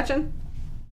 We're scratching?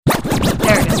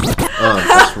 There it is.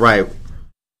 That's right.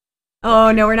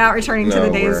 Oh, no, we're not returning to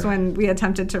the days when we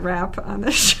attempted to rap on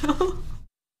this show.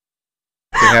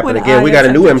 It happened again. We got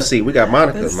a new MC. We got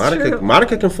Monica.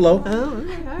 Monica can flow. Oh,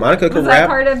 okay. Monica can Was rap. that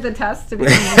part of the test to be per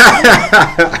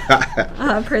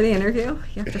the interview?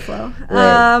 You have to flow.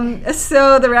 Right.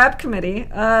 So the rap committee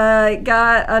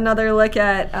got another look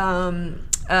at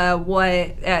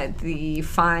the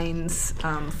fines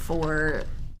for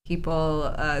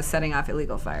people setting off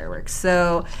illegal fireworks.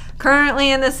 So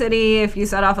currently in the city, if you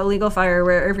set off illegal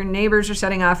fireworks, if your neighbors are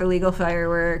setting off illegal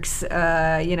fireworks,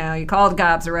 you call the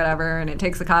cops or whatever, and it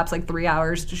takes the cops like 3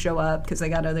 hours to show up because they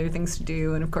got other things to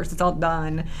do, and of course it's all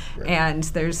done, and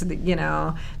there's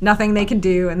nothing they can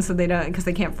do, and so they don't, because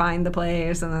they can't find the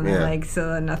place, and then they're like,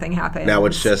 so then nothing happens. Now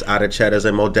it's just out of Cheddar's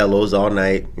and Modelo's all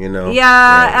night, and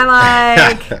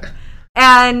like.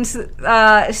 And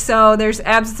so there's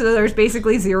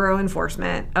basically zero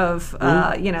enforcement of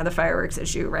the fireworks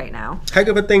issue right now. Heck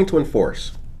of a thing to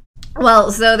enforce.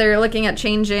 Well, so they're looking at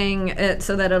changing it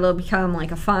so that it'll become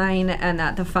like a fine, and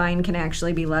that the fine can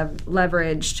actually be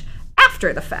leveraged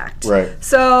after the fact. Right.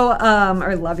 So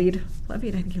or levied. I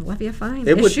think you levy a fine.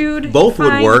 Issued both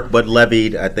fine. would work, but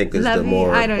levied I think is the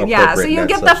more appropriate. Yeah. So you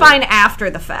get the fine after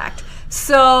the fact.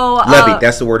 So levied,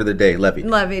 that's the word of the day, levied.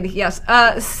 Levied, yes.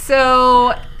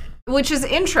 So, which is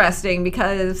interesting,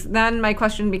 because then my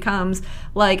question becomes,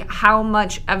 like, how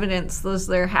much evidence does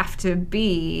there have to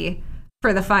be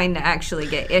for the fine to actually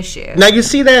get issued? Now you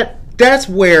see that's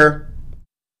where,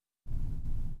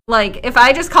 like, if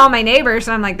I just call my neighbors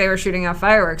and I'm like, they were shooting off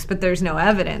fireworks, but there's no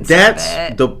evidence that's of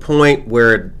it. The point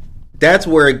where that's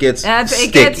where it gets sticky.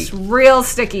 It gets real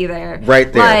sticky there.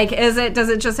 Right there. Like, does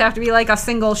it just have to be like a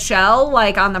single shell,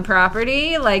 like on the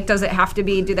property? Like, do there have to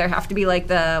be like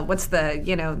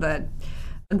the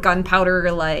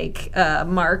gunpowder, like,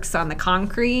 marks on the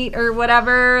concrete or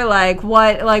whatever?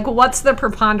 What's the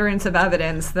preponderance of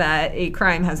evidence that a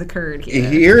crime has occurred here?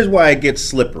 Here's why it gets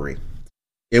slippery.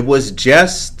 It was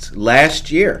just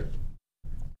last year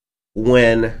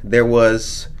when there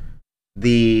was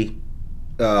the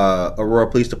Aurora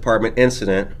Police Department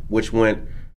incident, which went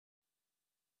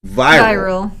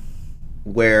viral,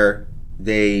 where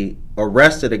they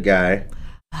arrested a guy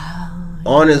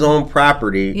on his own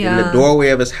property in the doorway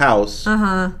of his house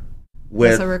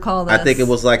with, I recall this. I think it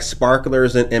was like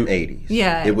sparklers and M80s.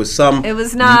 Yeah. It was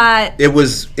not. It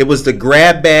was the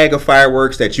grab bag of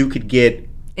fireworks that you could get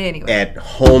at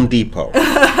Home Depot.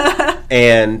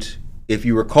 And if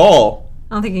you recall,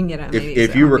 I don't think you can get M80s.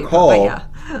 If you recall,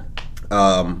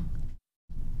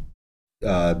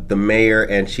 the mayor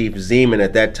and Chief Zeman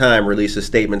at that time released a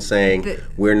statement saying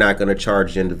we're not going to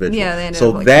charge the individual. Yeah, they ended so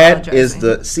up, like, that is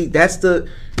that's the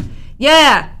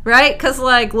right, because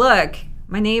like, look,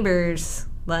 my neighbors,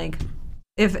 like,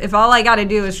 if all I got to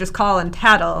do is just call and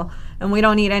tattle, and we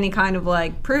don't need any kind of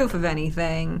like proof of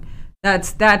anything,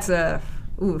 that's a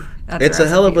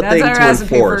hell of a thing to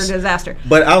enforce. For disaster.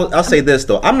 But I'll say this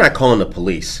though, I'm not calling the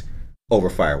police over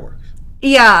fireworks.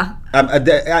 Yeah.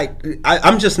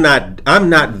 I'm just not. I'm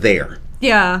not there.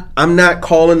 Yeah. I'm not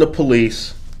calling the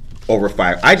police over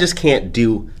fire. I just can't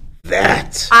do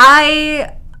that.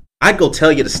 I'd go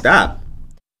tell you to stop.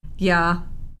 Yeah.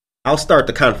 I'll start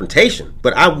the confrontation,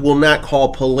 but I will not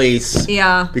call police.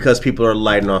 Yeah. Because people are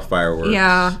lighting off fireworks.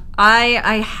 Yeah.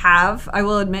 I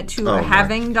will admit to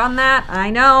having done that.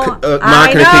 I know.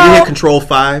 Monica, can you hit Control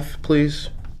 5, please?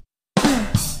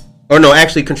 Or no,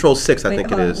 actually, Control 6. I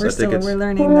think it is. We're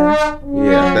learning that.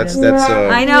 Yeah, that's.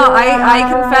 I know. I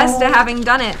confess to having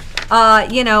done it.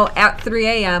 At 3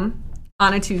 a.m.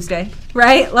 on a Tuesday,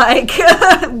 right? Like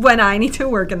when I need to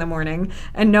work in the morning,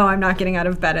 and no, I'm not getting out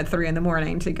of bed at 3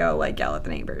 a.m. to go like yell at the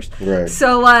neighbors. Right.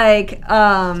 So like,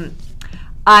 but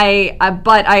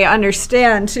I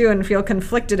understand too, and feel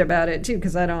conflicted about it too,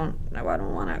 because I don't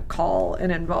want to call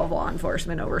and involve law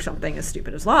enforcement over something as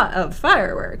stupid as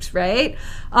fireworks, right?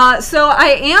 So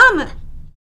I am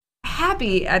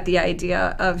happy at the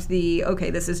idea of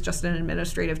this is just an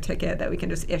administrative ticket that we can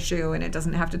just issue, and it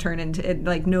doesn't have to turn into it,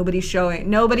 like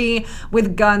nobody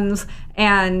with guns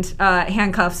and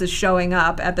handcuffs is showing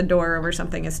up at the door over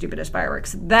something as stupid as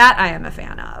fireworks. That I am a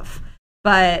fan of,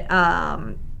 but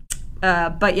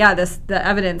yeah, the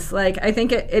evidence, like, I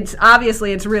think it's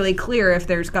obviously it's really clear if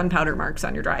there's gunpowder marks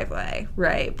on your driveway,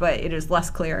 right? But it is less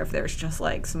clear if there's just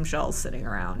like some shells sitting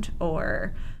around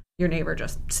or your neighbor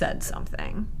just said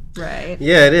something, right?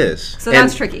 Yeah, it is. So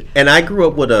that's tricky. And I grew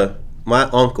up with my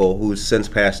uncle who's since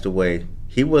passed away.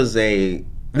 He was this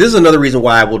is another reason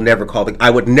why I would never call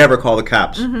the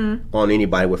cops on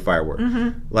anybody with fireworks.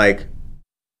 Like,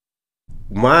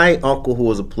 my uncle, who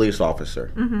was a police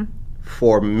officer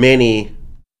for many,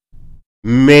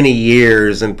 many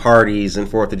years and parties and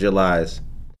 4th of Julys,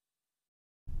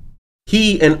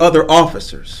 he and other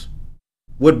officers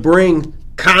would bring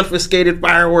confiscated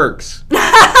fireworks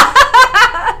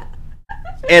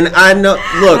And I know,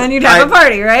 look. And you'd have a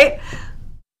party, right?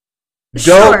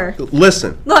 Don't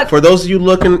listen. Look. For those of you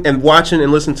looking and watching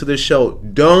and listening to this show,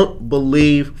 don't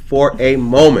believe for a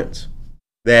moment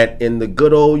that in the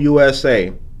good old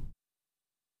USA,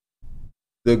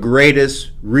 the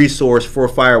greatest resource for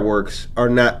fireworks are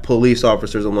not police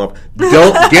officers and law.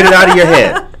 Don't get it out of your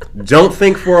head. Don't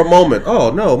think for a moment,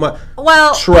 oh no,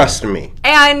 trust me.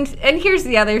 And here's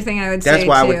the other thing I would say. That's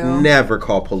why I would never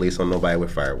call police on nobody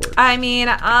with fireworks. I mean,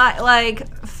 like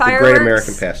fireworks. The great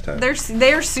American pastime.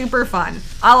 They're super fun.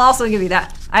 I'll also give you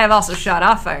that. I have also shot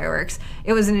off fireworks.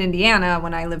 It was in Indiana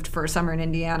when I lived for a summer in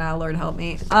Indiana. Lord help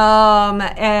me.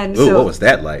 And ooh, what was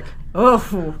that like? Oh,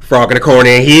 frog in the corner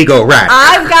and he go right.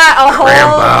 I'm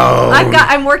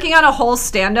working on a whole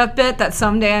stand-up bit that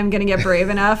someday I'm gonna get brave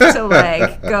enough to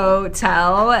like go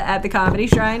tell at the Comedy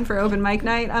Shrine for open mic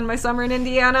night on my summer in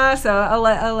Indiana. So I'll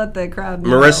let the crowd know.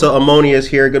 Marissa Amoni is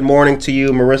here. Good morning to you,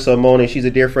 Marissa Amoni. She's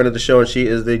a dear friend of the show and she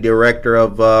is the director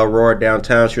of Aurora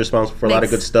Downtown. She's responsible for a lot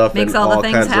of good stuff. Makes all the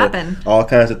things happen. All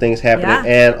kinds of things happening. Yeah.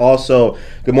 And also,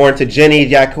 good morning to Jenny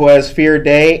Yaquez Fear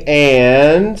Day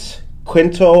and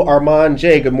Quinto Armand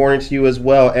J, good morning to you as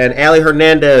well. And Ali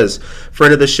Hernandez,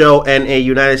 friend of the show and a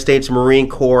United States Marine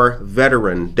Corps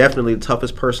veteran. Definitely the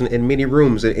toughest person in many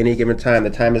rooms at any given time. The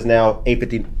time is now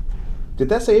 8:50. Did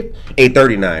that say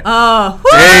 8:39? Oh,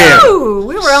 damn!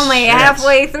 We were only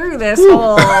halfway through this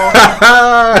whole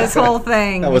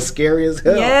thing. That was scary as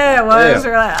hell. Yeah, it was.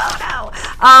 We're like,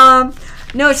 oh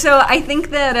no. No, so I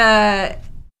think that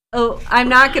I'm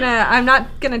not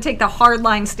gonna take the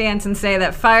hardline stance and say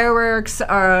that fireworks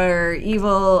are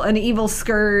an evil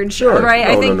scourge, sure. Right?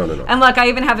 No, I think, no. And look, I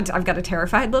even I've got a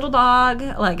terrified little dog.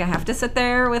 Like I have to sit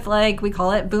there with like we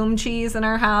call it boom cheese in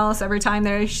our house. Every time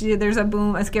there's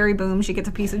a scary boom, she gets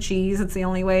a piece of cheese. It's the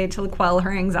only way to quell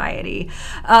her anxiety.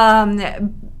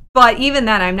 But even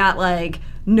then, I'm not like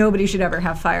nobody should ever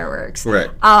have fireworks. Right.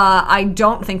 I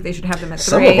don't think they should have them at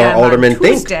 3 a.m. on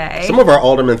Tuesday. Some of our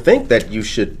aldermen think that you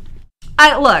should.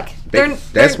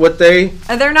 That's what they.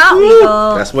 They're not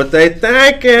legal. That's what they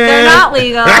think. They're not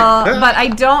legal, but I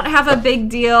don't have a big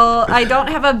deal. I don't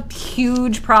have a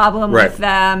huge problem with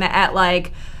them at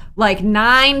like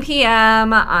 9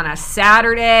 p.m. on a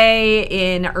Saturday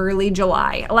in early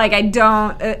July. Like I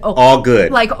don't. All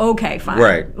good. Like okay, fine.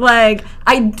 Right. Like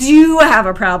I do have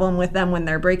a problem with them when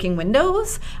they're breaking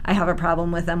windows. I have a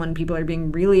problem with them when people are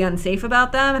being really unsafe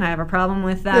about them, and I have a problem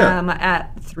with them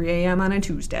at 3 a.m. on a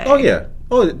Tuesday. Oh yeah.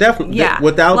 Oh definitely. Yeah.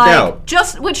 Without doubt.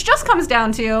 Which just comes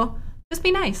down to just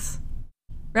be nice.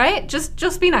 Right?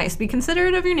 Just be nice. Be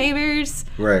considerate of your neighbors.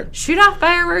 Right. Shoot off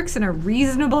fireworks in a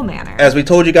reasonable manner. As we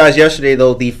told you guys yesterday,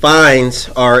 though, the fines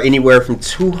are anywhere from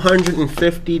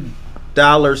 $250 to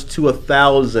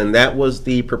 $1,000. That was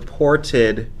the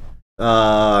purported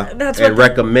and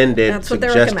recommended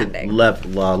suggested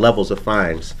levels of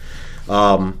fines.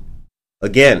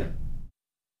 Again,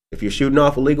 if you're shooting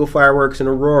off illegal fireworks in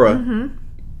Aurora,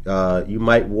 you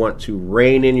might want to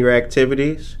rein in your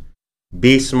activities.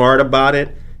 Be smart about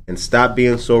it and stop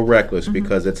being so reckless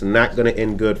because it's not going to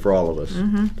end good for all of us.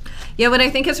 Yeah, what I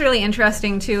think is really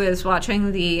interesting too is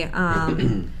watching the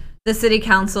the city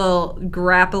council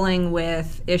grappling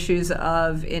with issues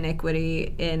of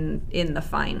iniquity in the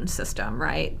fine system,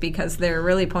 right? Because they're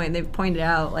really they've pointed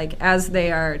out, like as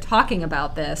they are talking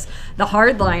about this, the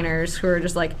hardliners who are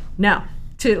just like no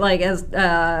to like as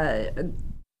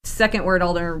second word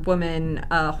alderwoman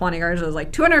Juana Garza was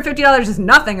like $250 is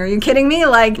nothing. Are you kidding me?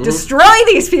 Like destroy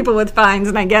these people with fines.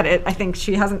 And I get it. I think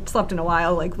she hasn't slept in a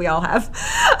while, like we all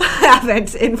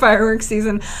haven't in fireworks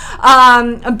season.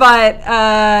 And on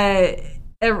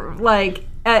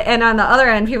the other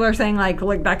end, people are saying like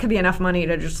that could be enough money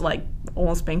to just like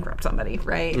almost bankrupt somebody,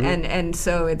 right? And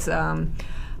so it's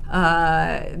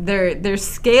they're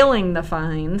scaling the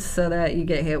fines so that you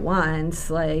get hit once,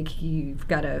 like you've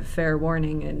got a fair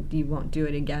warning and you won't do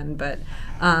it again. But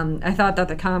I thought that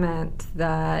the comment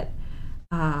that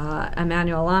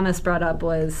Emmanuel Lamas brought up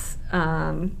was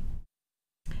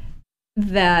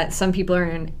that some people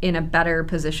are in a better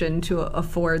position to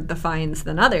afford the fines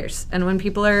than others. And when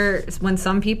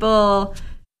some people,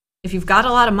 if you've got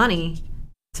a lot of money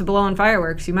to blow on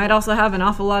fireworks, you might also have an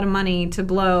awful lot of money to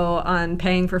blow on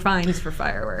paying for fines for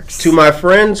fireworks. To my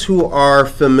friends who are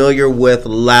familiar with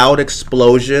loud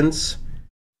explosions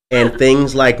and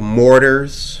things like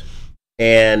mortars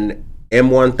and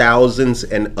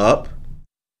M1000s and up,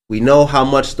 we know how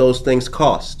much those things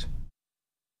cost.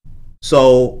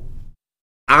 So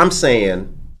I'm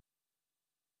saying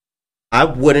I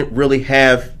wouldn't really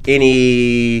have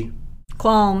any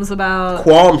qualms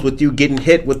with you getting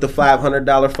hit with the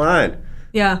 $500 fine.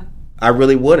 Yeah. I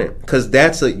really wouldn't, because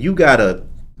you gotta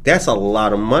That's a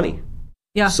lot of money.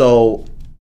 Yeah. So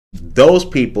those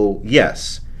people,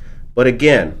 yes. But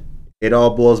again, it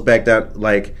all boils back down,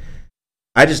 like,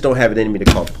 I just don't have it in me to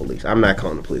call the police. I'm not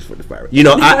calling the police for the fire. You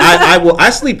know, I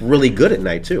sleep really good at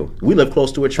night too. We live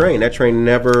close to a train. That train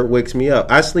never wakes me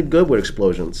up. I sleep good with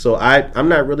explosions. So I'm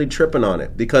not really tripping on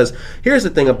it, because here's the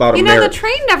thing about America. You know, the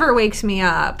train never wakes me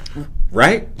up.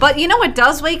 Right? But you know what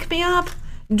does wake me up?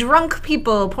 Drunk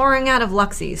people pouring out of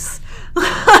Luxies.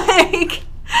 Like,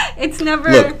 it's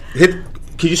never... Look,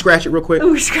 can you scratch it real quick?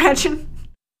 Ooh, scratching.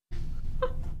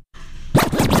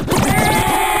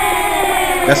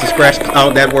 That's a scratch.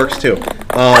 Oh, that works too.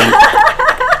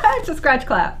 It's a scratch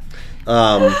clap.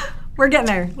 We're getting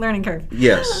there. Learning curve.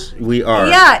 Yes, we are.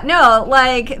 Yeah, no,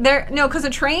 like, because a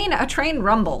train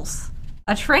rumbles.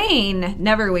 A train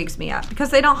never wakes me up because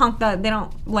they don't they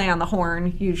don't lay on the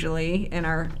horn usually in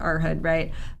our hood,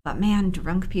 right? But man,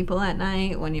 drunk people at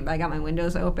night when I got my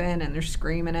windows open and they're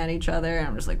screaming at each other, and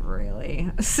I'm just like,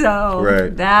 really? So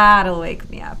that'll wake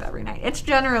me up every night. It's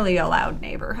generally a loud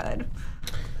neighborhood.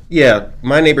 Yeah,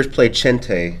 my neighbors play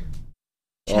Chente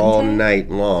all night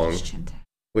long,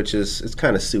 which is, it's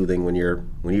kind of soothing when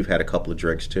you've had a couple of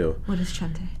drinks too. What is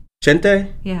Chente?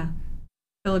 Chente? Yeah,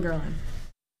 fill a girl in.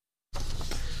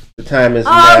 The time is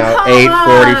now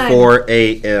 8:44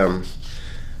 a.m.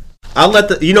 I'll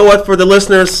let you know what, for the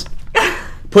listeners,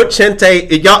 put Chente.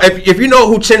 If you know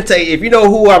who Chente, if you know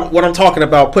what I'm talking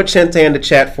about, put Chente in the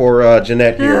chat for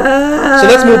Jeanette here. So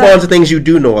let's move on to things you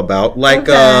do know about, like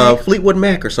Fleetwood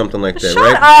Mac or something like that,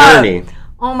 right? Up. Journey.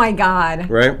 Oh my God.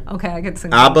 Right? Okay, I could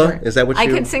sing. ABBA? Is that what you? I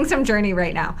could sing some Journey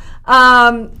right now.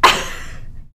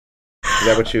 Is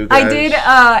that what you guys? I did,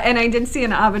 and I did see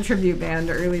an ABBA tribute band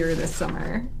earlier this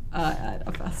summer at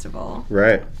a festival.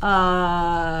 Right.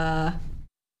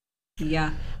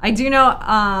 Yeah, I do know.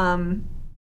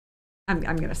 I'm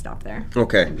gonna stop there.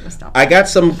 Okay. I got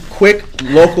some quick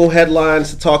local headlines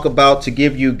to talk about to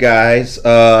give you guys,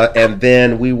 and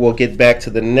then we will get back to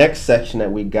the next section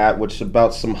that we got, which is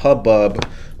about some hubbub,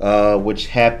 which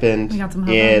happened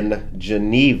in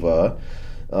Geneva.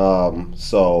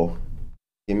 So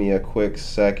give me a quick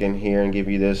second here and give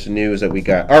you this news that we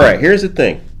got. All right, here's the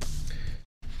thing.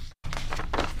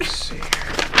 Let's see.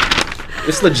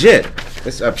 It's legit.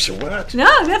 What?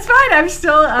 No, that's fine. I'm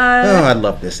still. Oh, I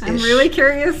love this. I'm really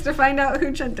curious to find out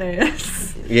who Chente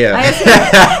is. Yeah.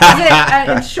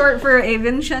 It's short for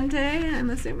Avon Chente, I'm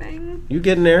assuming. You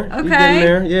getting there? Okay. You getting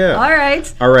there? Yeah.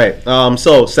 All right.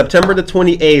 So September the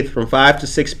 28th from 5 to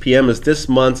 6 p.m. is this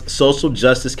month's Social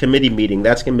Justice Committee meeting.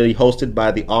 That's going to be hosted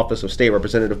by the Office of State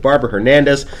Representative Barbara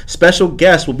Hernandez. Special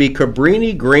guest will be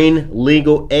Cabrini Green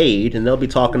Legal Aid, and they'll be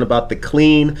talking about the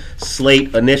Clean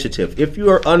Slate Initiative. If you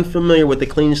are unfamiliar with the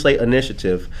Clean Slate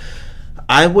Initiative,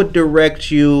 I would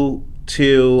direct you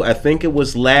to, I think it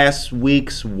was last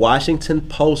week's Washington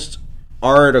Post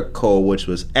article, which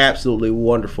was absolutely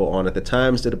wonderful on it. The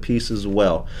Times did a piece as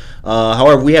well.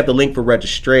 However, we have the link for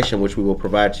registration, which we will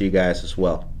provide to you guys as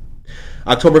well.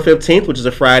 October 15th, which is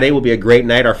a Friday, will be a great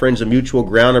night. Our friends of Mutual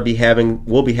Ground will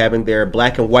be having their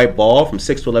black and white ball from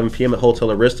 6 to 11 p.m. at Hotel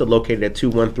Arista, located at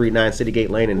 2139 Citygate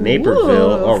Lane in Naperville.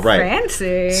 Ooh, all right.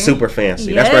 Fancy. Super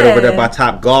fancy. Yeah. That's right over there by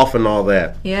Top Golf and all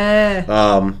that. Yeah.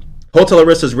 Hotel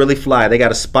Arista is really fly. They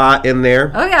got a spa in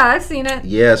there. Oh, yeah, I've seen it.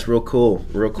 Yeah, it's real cool.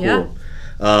 Real cool.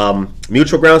 Yeah.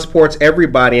 Mutual Ground supports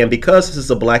everybody, and because this is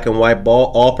a black and white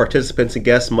ball, all participants and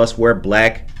guests must wear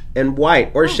black and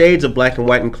white, or shades of black and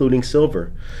white, including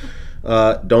silver.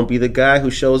 Don't be the guy who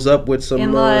shows up with some...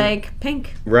 in, like,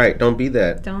 pink. Right, don't be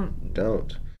that.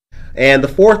 Don't. And the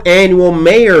 4th annual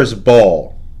Mayor's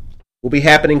Ball will be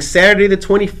happening Saturday the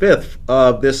 25th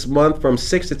of this month from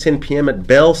 6 to 10 p.m. at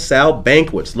Bell Sal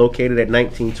Banquets, located at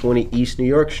 1920 East New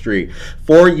York Street.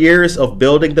 4 years of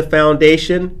building the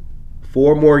foundation,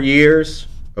 4 more years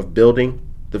of building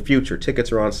the future.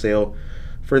 Tickets are on sale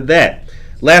for that.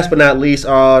 Last but not least,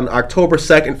 on October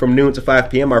 2nd from noon to 5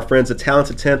 p.m., our friends at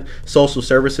Talented 10th Social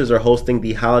Services are hosting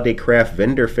the Holiday Craft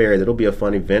Vendor Fair. That'll be a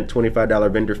fun event.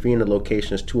 $25 vendor fee, and the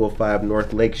location is 205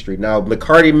 North Lake Street. Now,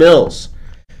 McCarty Mills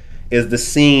is the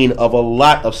scene of a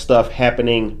lot of stuff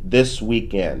happening this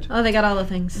weekend. Oh, they got all the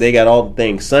things. They got all the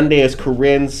things. Sunday is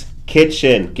Corinne's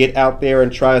Kitchen. Get out there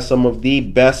and try some of the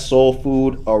best soul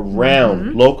food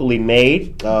around. Locally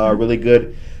made. Really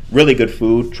good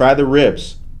food. Try the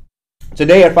ribs.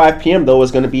 Today at 5 p.m., though,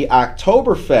 is going to be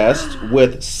Oktoberfest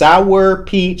with sour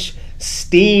peach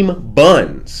steam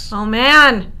buns. Oh,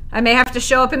 man. I may have to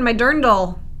show up in my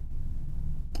dirndl.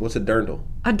 What's a dirndl?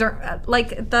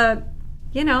 Like the,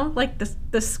 like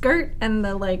the skirt and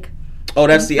the, like... Oh,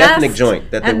 that's the vest ethnic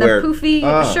joint that they and wear. the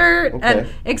poofy shirt. okay. And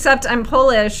except I'm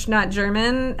Polish, not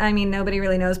German. I mean, nobody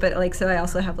really knows, but like, so I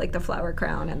also have like the flower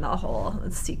crown and the whole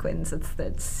sequins.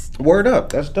 It's Word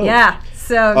up. That's dope. yeah.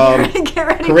 So get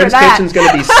ready for Corinne's that. Kitchen's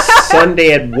going to be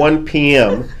Sunday at 1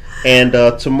 p.m. And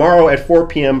tomorrow at 4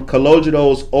 p.m.,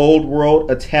 Calogito's Old World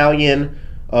Italian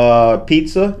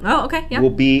Pizza Oh, okay. Yeah. will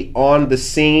be on the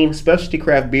scene. Specialty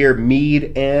craft beer,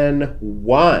 mead, and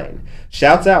wine.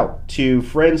 Shouts out to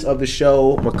friends of the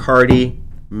show, McCarty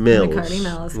Mills. McCarty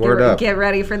Mills. Word up. Get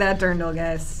ready for that dirndl,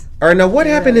 guys. All right, now what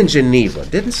happened in Geneva?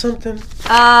 Didn't something?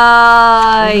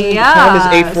 Yeah. Time is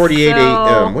 8:48 so,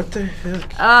 a.m. What the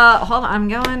heck? Hold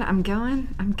on. I'm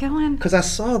going. Because I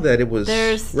saw that it was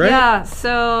There's right? yeah.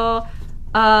 So,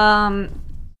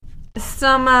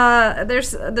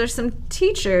 there's some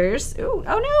teachers. Ooh,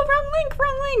 oh no,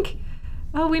 wrong link.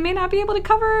 Oh, we may not be able to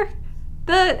cover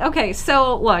the. Okay,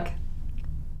 so look,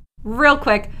 real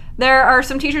quick. There are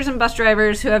some teachers and bus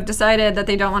drivers who have decided that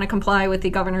they don't want to comply with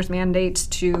the governor's mandate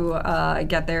to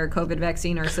get their COVID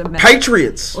vaccine or submit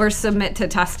Patriots. to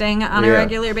testing on a Yeah.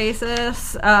 regular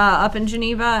basis up in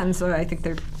Geneva, and so I think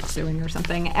they're suing or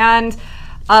something. And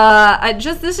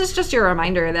this is just your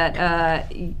reminder that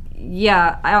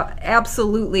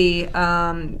absolutely.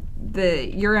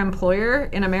 Your employer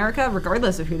in America,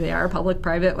 regardless of who they are, public,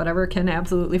 private, whatever, can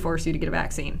absolutely force you to get a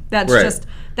vaccine. That's Right. just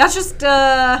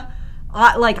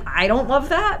I don't love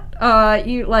that.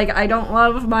 I don't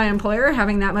love my employer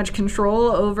having that much control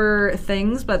over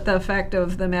things, but the fact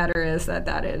of the matter is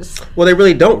that is. Well, they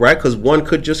really don't, right? Because one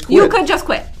could just quit. You could just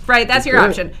quit, right? That's your could.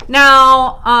 option.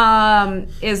 Now,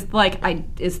 is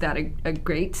that a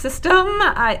great system?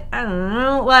 I don't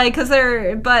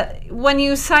know, but when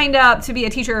you signed up to be a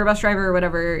teacher or a bus driver or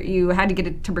whatever, you had to get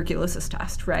a tuberculosis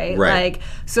test, right? Right.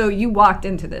 So you walked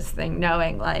into this thing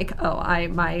knowing,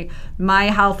 my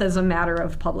health is a matter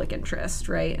of public interest,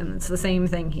 right? And it's the same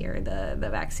thing here. The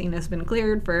vaccine has been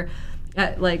cleared for.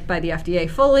 By the FDA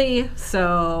fully,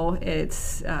 so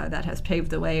it's that has paved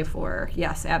the way for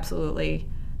yes, absolutely.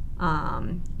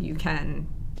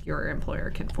 Your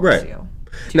employer can force Right. you.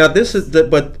 Now this is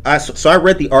I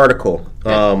read the article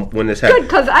when this happened. Good,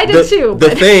 because I did too. The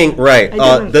but thing, right?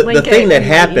 I didn't The link thing it that in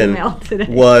my happened email today.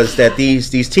 was that these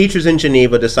teachers in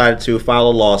Geneva decided to file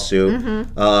a lawsuit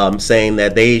saying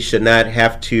that they should not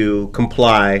have to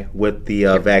comply with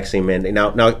the vaccine mandate.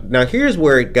 Now here's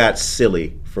where it got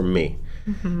silly for me.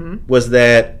 Was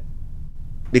that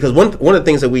because one of the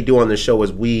things that we do on this show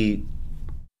is we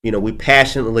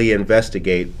passionately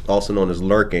investigate, also known as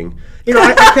lurking.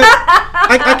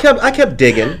 I kept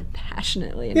digging.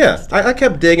 Passionately. Yeah, I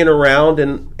kept digging around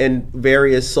in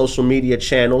various social media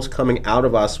channels coming out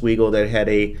of Oswego that had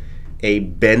a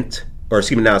bent, or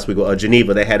excuse me, not Oswego,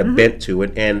 Geneva that had a bent to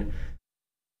it, and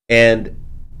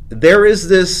there is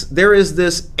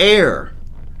this air,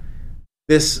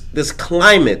 this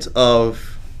climate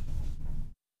of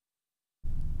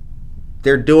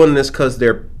they're doing this because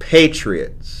they're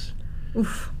patriots.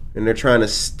 Oof. And they're trying to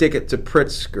stick it to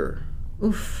Pritzker.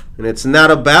 Oof. And it's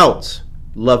not about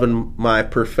loving my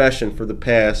profession for the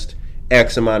past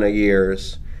X amount of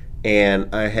years,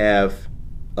 and I have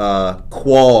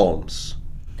qualms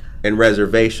and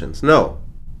reservations. No,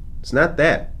 it's not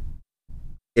that.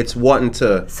 It's wanting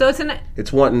to. So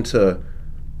It's wanting to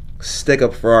stick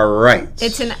up for our rights.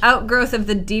 it's an outgrowth of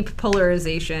the deep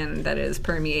polarization that is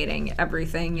permeating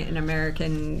everything in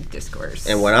American discourse.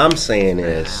 And what I'm saying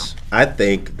is, I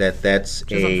think that's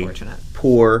Which is a unfortunate.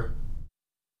 poor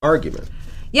argument.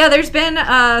 Yeah, there's been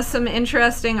some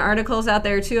interesting articles out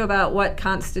there too about what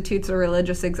constitutes a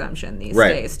religious exemption these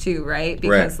Right. days too, right?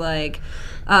 Because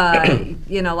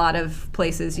in a lot of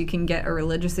places you can get a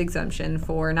religious exemption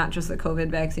for not just the COVID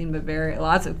vaccine, but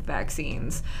lots of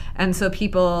vaccines. And so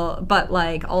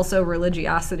also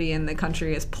religiosity in the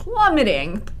country is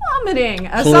plummeting.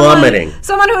 As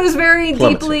someone who is very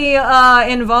deeply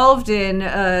involved in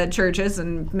churches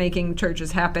and making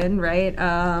churches happen, right?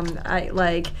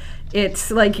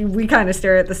 It's like we kind of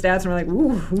stare at the stats and we're like,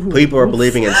 ooh. People are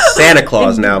believing in Santa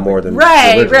Claus now more than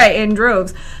religion. Right, in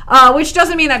droves. Which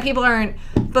doesn't mean that people aren't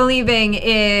believing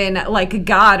in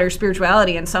God or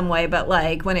spirituality in some way, but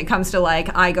when it comes to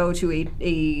I go to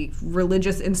a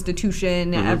religious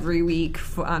institution every week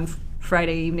on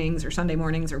Friday evenings or Sunday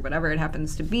mornings or whatever it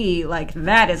happens to be,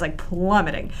 that is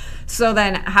plummeting. So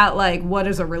then how what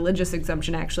does a religious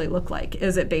exemption actually look like?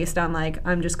 Is it based on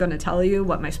I'm just going to tell you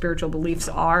what my spiritual beliefs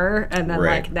are and then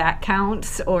Right. that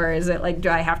counts? Or is it do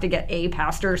I have to get a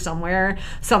pastor somewhere,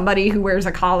 somebody who wears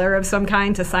a collar of some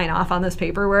kind to sign off on this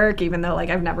paperwork, even though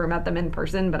I've never met them in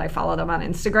person, but I follow them on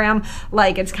Instagram?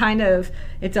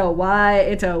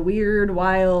 It's a weird,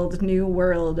 wild new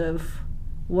world of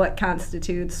what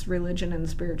constitutes religion and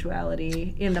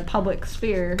spirituality in the public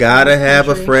sphere. Gotta have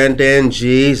a friend in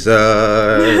Jesus.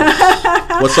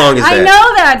 What song is that? I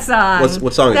know that song.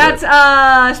 What song is that?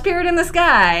 That's Spirit in the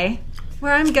Sky.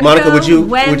 Where I'm gonna Monica, go would you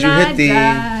when hit the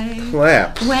die.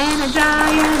 clap? When I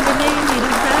die and the baby is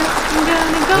back, I'm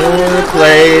gonna go In to the the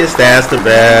place that's the best.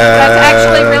 That's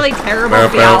actually really terrible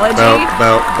theology.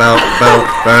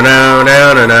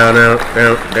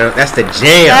 That's the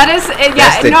jam. That is,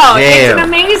 That's the it's jam. an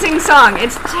amazing song.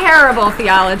 It's terrible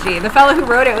theology. The fellow who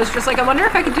wrote it was just like, I wonder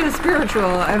if I could do a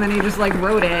spiritual, and then he just like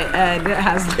wrote it, and it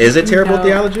has. Is it terrible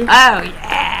theology? Oh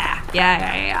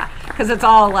yeah. Because it's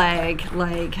all like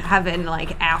heaven,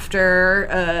 like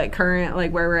after current,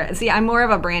 like where we're at. See, I'm more of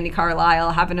a Brandy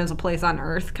Carlisle, heaven is a place on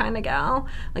earth kind of gal.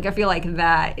 Like I feel like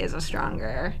that is a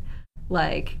stronger,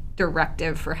 like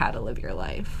directive for how to live your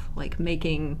life. Like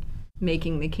making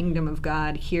the kingdom of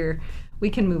God here. We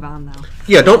can move on though.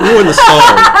 Yeah, don't ruin the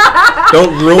song.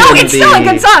 Don't ruin No, it's still a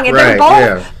good song. And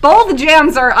right, both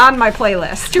jams are on my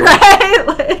playlist, right?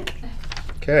 Like.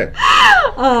 Okay.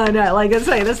 Oh no! Like I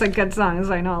say, this is a good song. As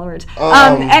I know all the words.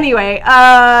 Anyway,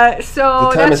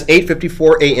 so the time is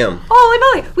 8:54 a.m.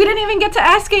 Holy moly! We didn't even get to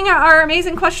asking our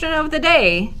amazing question of the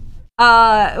day,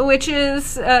 which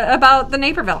is about the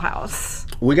Naperville house.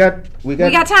 We got time. We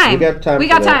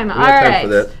got time. All right. For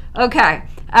that. Okay.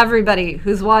 Everybody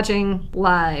who's watching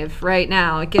live right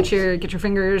now, get your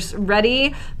fingers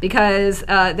ready because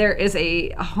there is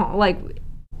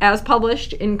as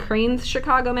published in Crane's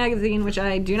Chicago magazine, which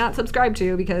I do not subscribe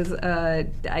to because I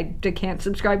can't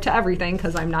subscribe to everything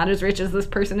because I'm not as rich as this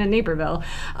person in Naperville.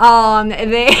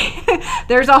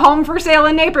 There's a home for sale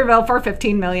in Naperville for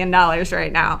 $15 million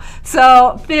right now.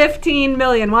 So $15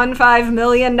 million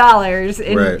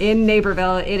in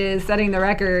Naperville. It is setting the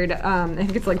record. I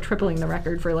think it's like tripling the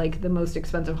record for like the most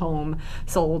expensive home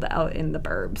sold out in the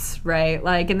burbs, right?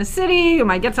 Like in the city, you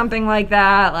might get something like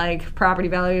that. Like property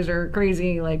values are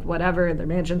crazy. Like whatever, their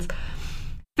mansions.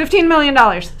 $15 million.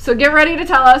 So get ready to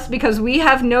tell us because we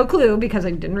have no clue because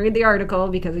I didn't read the article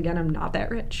because again I'm not that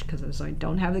rich because I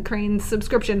don't have the Crane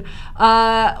subscription.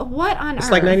 What on earth?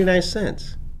 It's like 99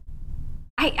 cents.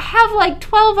 I have like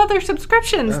 12 other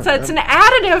subscriptions, so it's an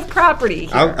additive property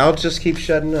here. I'll just keep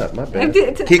shutting up. My bad.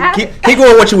 Keep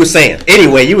going what you were saying.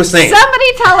 Anyway, you were saying.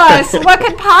 Somebody tell us what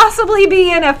could possibly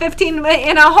be in a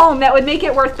home that would make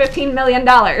it worth $15 million.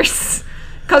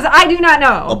 Because I do not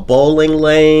know. A bowling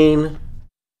lane,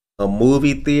 a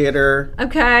movie theater.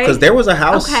 Okay. Because there was a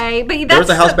house. Okay, but there was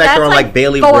a house back there on like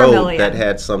Bailey Road that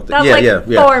had something. That's yeah.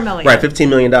 $4 million. Right, $15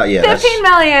 million. Yeah, $15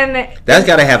 million. That's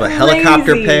got to have a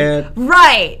helicopter pad.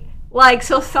 Right. Like,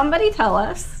 so somebody tell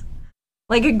us.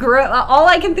 Like a grow. All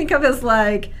I can think of is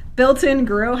like built-in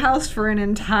grow house for an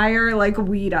entire like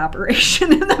weed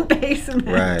operation in the basement,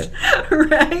 right,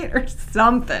 or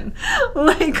something.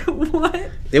 Like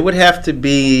what? It would have to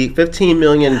be $15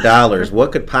 million.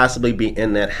 What could possibly be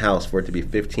in that house for it to be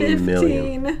 $15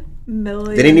 million? $15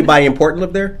 million. Did anybody important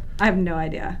live there? I have no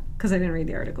idea because I didn't read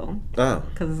the article. Oh,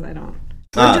 because I don't.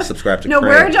 Subscribe to No,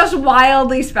 Crane. we're just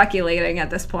wildly speculating at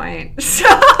this point. So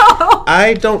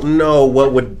I don't know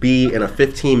what would be in a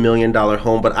 $15 million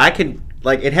home, but I could.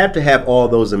 Like, it'd have to have all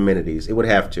those amenities. It would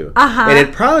have to. And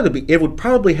it would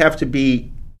probably have to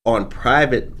be on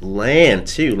private land,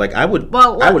 too. Like, I would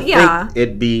think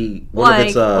it'd be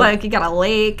like you got a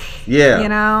lake. Yeah. You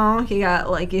know?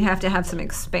 You have to have some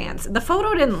expanse. The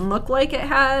photo didn't look like it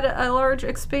had a large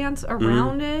expanse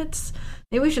around it.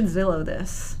 Maybe we should Zillow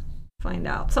this. Find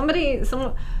out. Some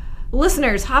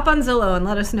listeners, hop on Zillow and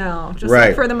let us know. Just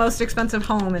like for the most expensive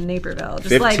home in Naperville.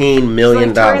 Just $15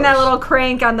 million. Turn that little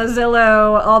crank on the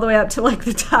Zillow all the way up to like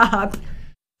the top.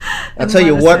 I'll tell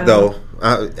you what, though.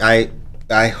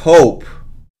 I hope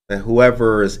that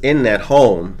whoever is in that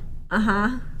home,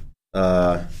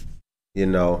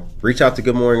 reach out to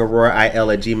Good Morning Aurora,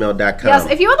 IL@gmail.com. Yes,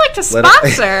 if you would like to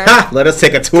sponsor. Let us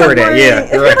take a tour of that,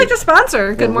 If you'd like to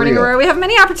sponsor Good Morning Aurora, we have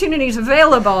many opportunities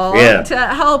available to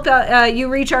help you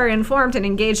reach our informed and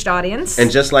engaged audience.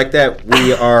 And just like that,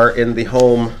 we are in the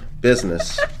home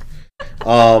business.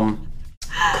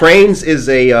 Cranes is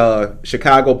a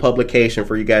Chicago publication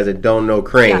for you guys that don't know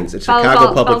Cranes. It's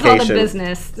Chicago publication. All the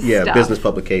business stuff. Business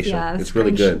publication. Yeah, it's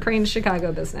really good. Cranes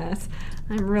Chicago business.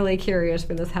 I'm really curious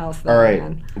for this house. All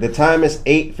right. The time is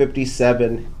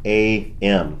 8:57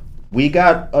 a.m. We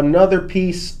got another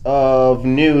piece of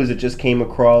news that just came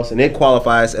across, and it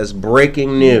qualifies as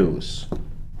breaking news. All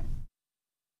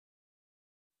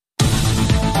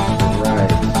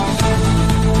right.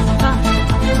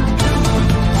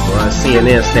 We're on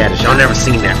CNN status. Y'all never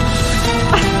seen that.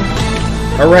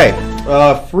 All right.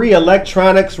 Free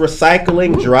electronics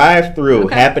recycling drive-through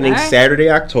happening all right. Saturday,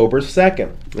 October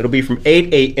 2nd. It'll be from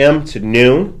 8 a.m. to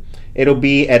noon. It'll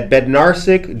be at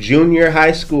Bednarsik Junior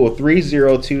High School,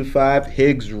 3025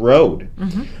 Higgs Road.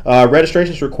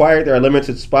 Registration is required. There are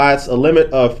limited spots, a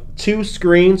limit of 2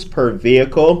 screens per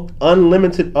vehicle,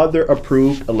 unlimited other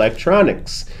approved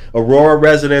electronics. Aurora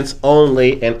residents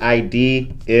only, and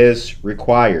ID is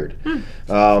required.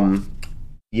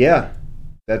 Yeah.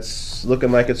 That's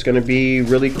looking like it's going to be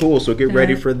really cool, so get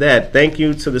ready for that. Thank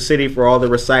you to the city for all the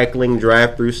recycling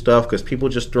drive-through stuff, because people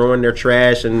just throwing their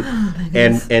trash and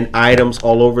items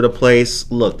all over the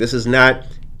place. Look, this is not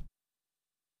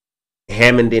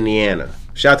Hammond, Indiana.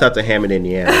 Shout out to Hammond,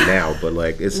 Indiana now, but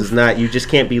like this is not. You just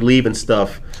can't be leaving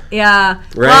stuff. Yeah.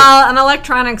 Right? Well, and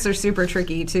electronics are super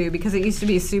tricky too, because it used to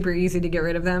be super easy to get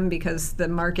rid of them because the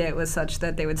market was such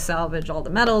that they would salvage all the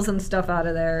metals and stuff out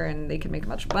of there, and they could make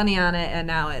much money on it. And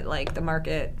now the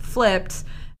market flipped,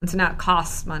 and so now it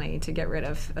costs money to get rid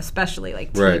of, especially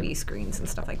like TV screens and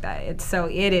stuff like that.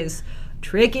 It is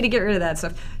tricky to get rid of that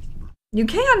stuff. You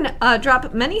can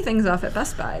drop many things off at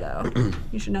Best Buy, though.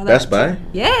 You should know that. Best Buy?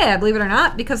 Yeah, believe it or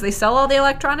not, because they sell all the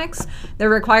electronics, they're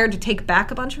required to take back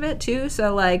a bunch of it, too.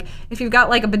 So, like, if you've got,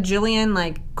 like, a bajillion,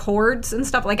 like, cords and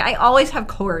stuff, like, I always have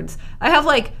cords. I have,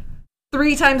 like,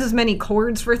 3 times as many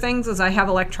cords for things as I have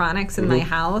electronics in my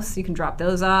house. You can drop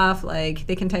those off. Like,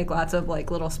 they can take lots of,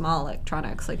 like, little small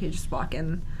electronics. Like, you just walk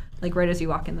in, like, right as you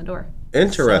walk in the door.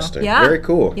 Interesting. So, yeah. Very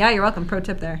cool. Yeah, you're welcome. Pro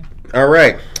tip there. All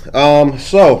right.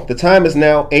 So the time is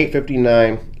now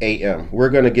 8:59 a.m. We're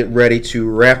going to get ready to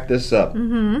wrap this up.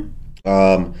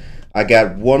 I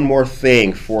got one more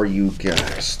thing for you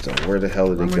guys. Where the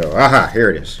hell did it go? Aha, here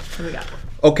it is. What do we got?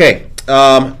 Okay.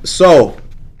 So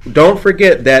don't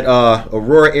forget that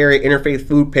Aurora Area Interfaith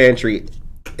Food Pantry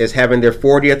is having their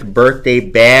 40th birthday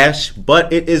bash,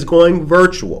 but it is going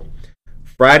virtual.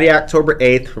 Friday, October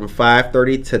 8th from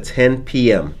 5:30 to 10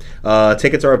 p.m.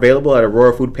 Tickets are available at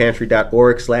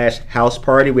aurorafoodpantry.org/house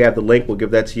party. We have the link. We'll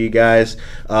give that to you guys.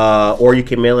 Or you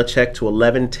can mail a check to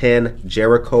 1110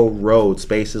 Jericho Road.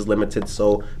 Space is limited,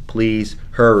 so please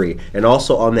hurry. And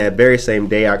also on that very same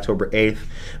day, October 8th,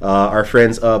 our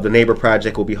friends of the Neighbor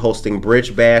Project will be hosting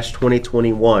Bridge Bash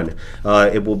 2021.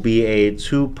 It will be a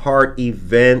 2-part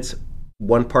event.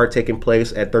 One part taking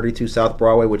place at 32 South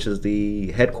Broadway, which is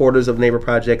the headquarters of Neighbor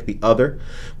Project. The other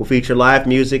will feature live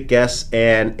music, guests,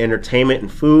 and entertainment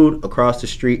and food across the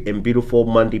street in beautiful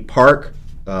Mundy Park.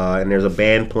 And there's a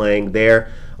band playing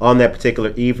there on that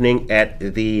particular evening at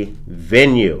the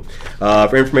venue.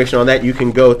 For information on that, you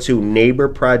can go to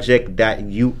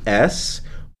neighborproject.us,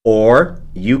 or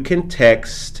you can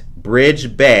text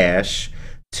Bridge Bash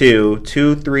to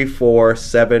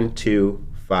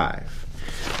 234725.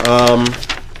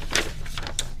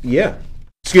 Yeah.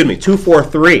 Excuse me,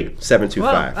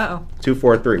 243-725. Uh-oh.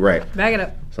 243, right. Bag it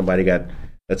up. Somebody got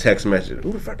a text message.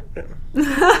 Who the fuck?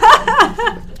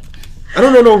 I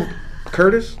don't know no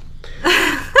Curtis.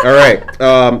 All right.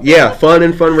 Yeah, fun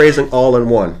and fundraising all in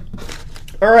one.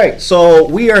 All right, so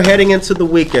we are heading into the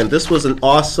weekend. This was an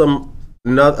awesome,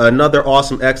 another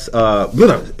awesome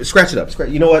scratch it up.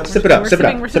 You know what? Sip it up. Sip it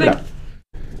up. Sip it up.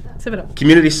 Sip it up.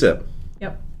 Community sip.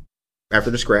 Yep. After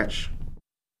the scratch.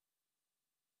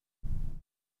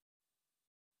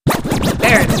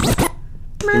 There it is.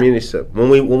 Community sip. When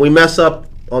we mess up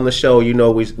on the show, you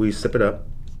know we sip it up.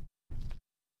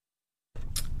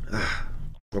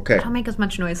 Okay. I don't make as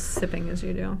much noise sipping as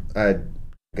you do. I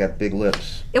got big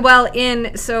lips. Well,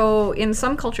 in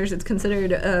some cultures, it's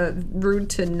considered rude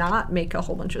to not make a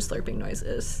whole bunch of slurping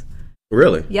noises.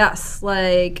 Really? Yes,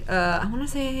 like I want to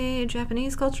say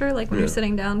Japanese culture, like when you're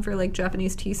sitting down for like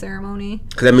Japanese tea ceremony.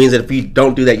 Because that means that if you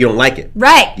don't do that, you don't like it.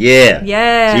 Right. Yeah.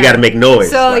 Yeah. So you got to make noise.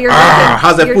 So like, you're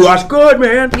how's that food? That's good,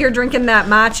 man. You're drinking that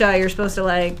matcha. You're supposed to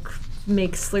like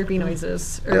make slurpy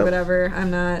noises or whatever.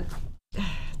 I'm not.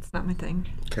 It's not my thing.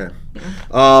 Okay.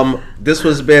 Yeah. This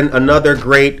has been another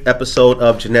great episode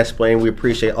of Jeanette's Explain. We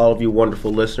appreciate all of you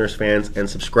wonderful listeners, fans, and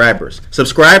subscribers.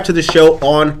 Subscribe to the show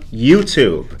on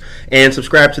YouTube and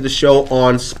subscribe to the show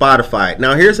on Spotify.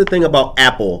 Now, here's the thing about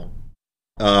Apple.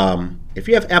 If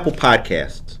you have Apple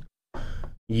Podcasts,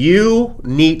 you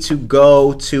need to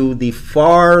go to the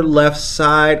far left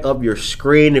side of your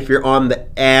screen if you're on the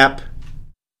app.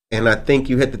 And I think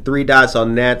you hit the 3 dots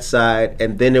on that side,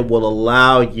 and then it will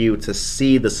allow you to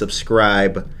see the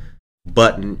subscribe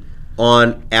button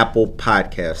on Apple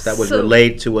Podcasts. That was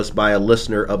relayed to us by a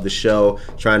listener of the show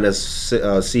trying to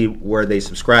see where they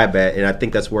subscribe at, and I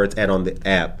think that's where it's at on the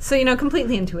app. So,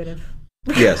 completely intuitive.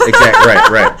 Yes,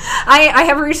 exactly. Right. I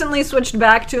have recently switched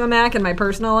back to a Mac in my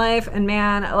personal life, and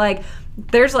man, like,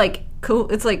 there's like cool.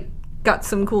 It's like got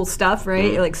some cool stuff, right?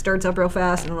 It like starts up real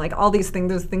fast, and like all those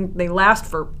things they last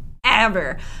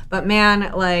forever. But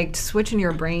man, like switching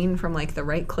your brain from like the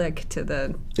right click to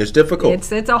the it's difficult.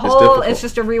 It's a whole. It's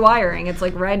just a rewiring. It's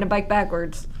like riding a bike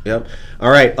backwards. Yep.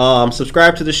 All right.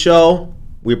 Subscribe to the show.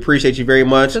 We appreciate you very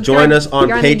much. Join us on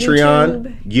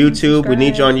Patreon, YouTube. We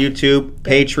need you on YouTube,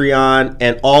 Patreon,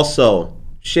 and also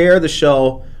share the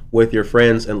show with your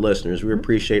friends and listeners. We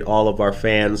appreciate all of our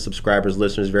fans, subscribers,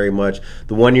 listeners very much.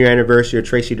 The 1-year anniversary of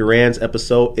Tracy Duran's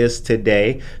episode is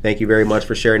today. Thank you very much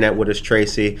for sharing that with us,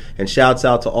 Tracy. And shouts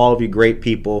out to all of you great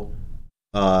people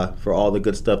for all the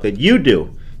good stuff that you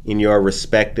do in your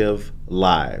respective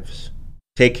lives.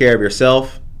 Take care of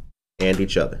yourself and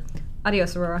each other.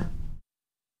 Adios, Aurora.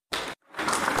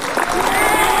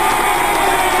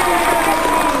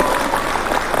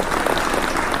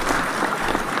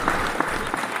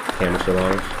 Camera still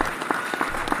on?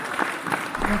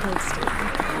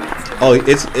 Oh,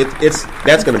 it's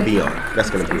that's gonna be on. That's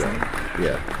gonna be on.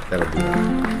 Yeah, that'll be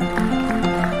on.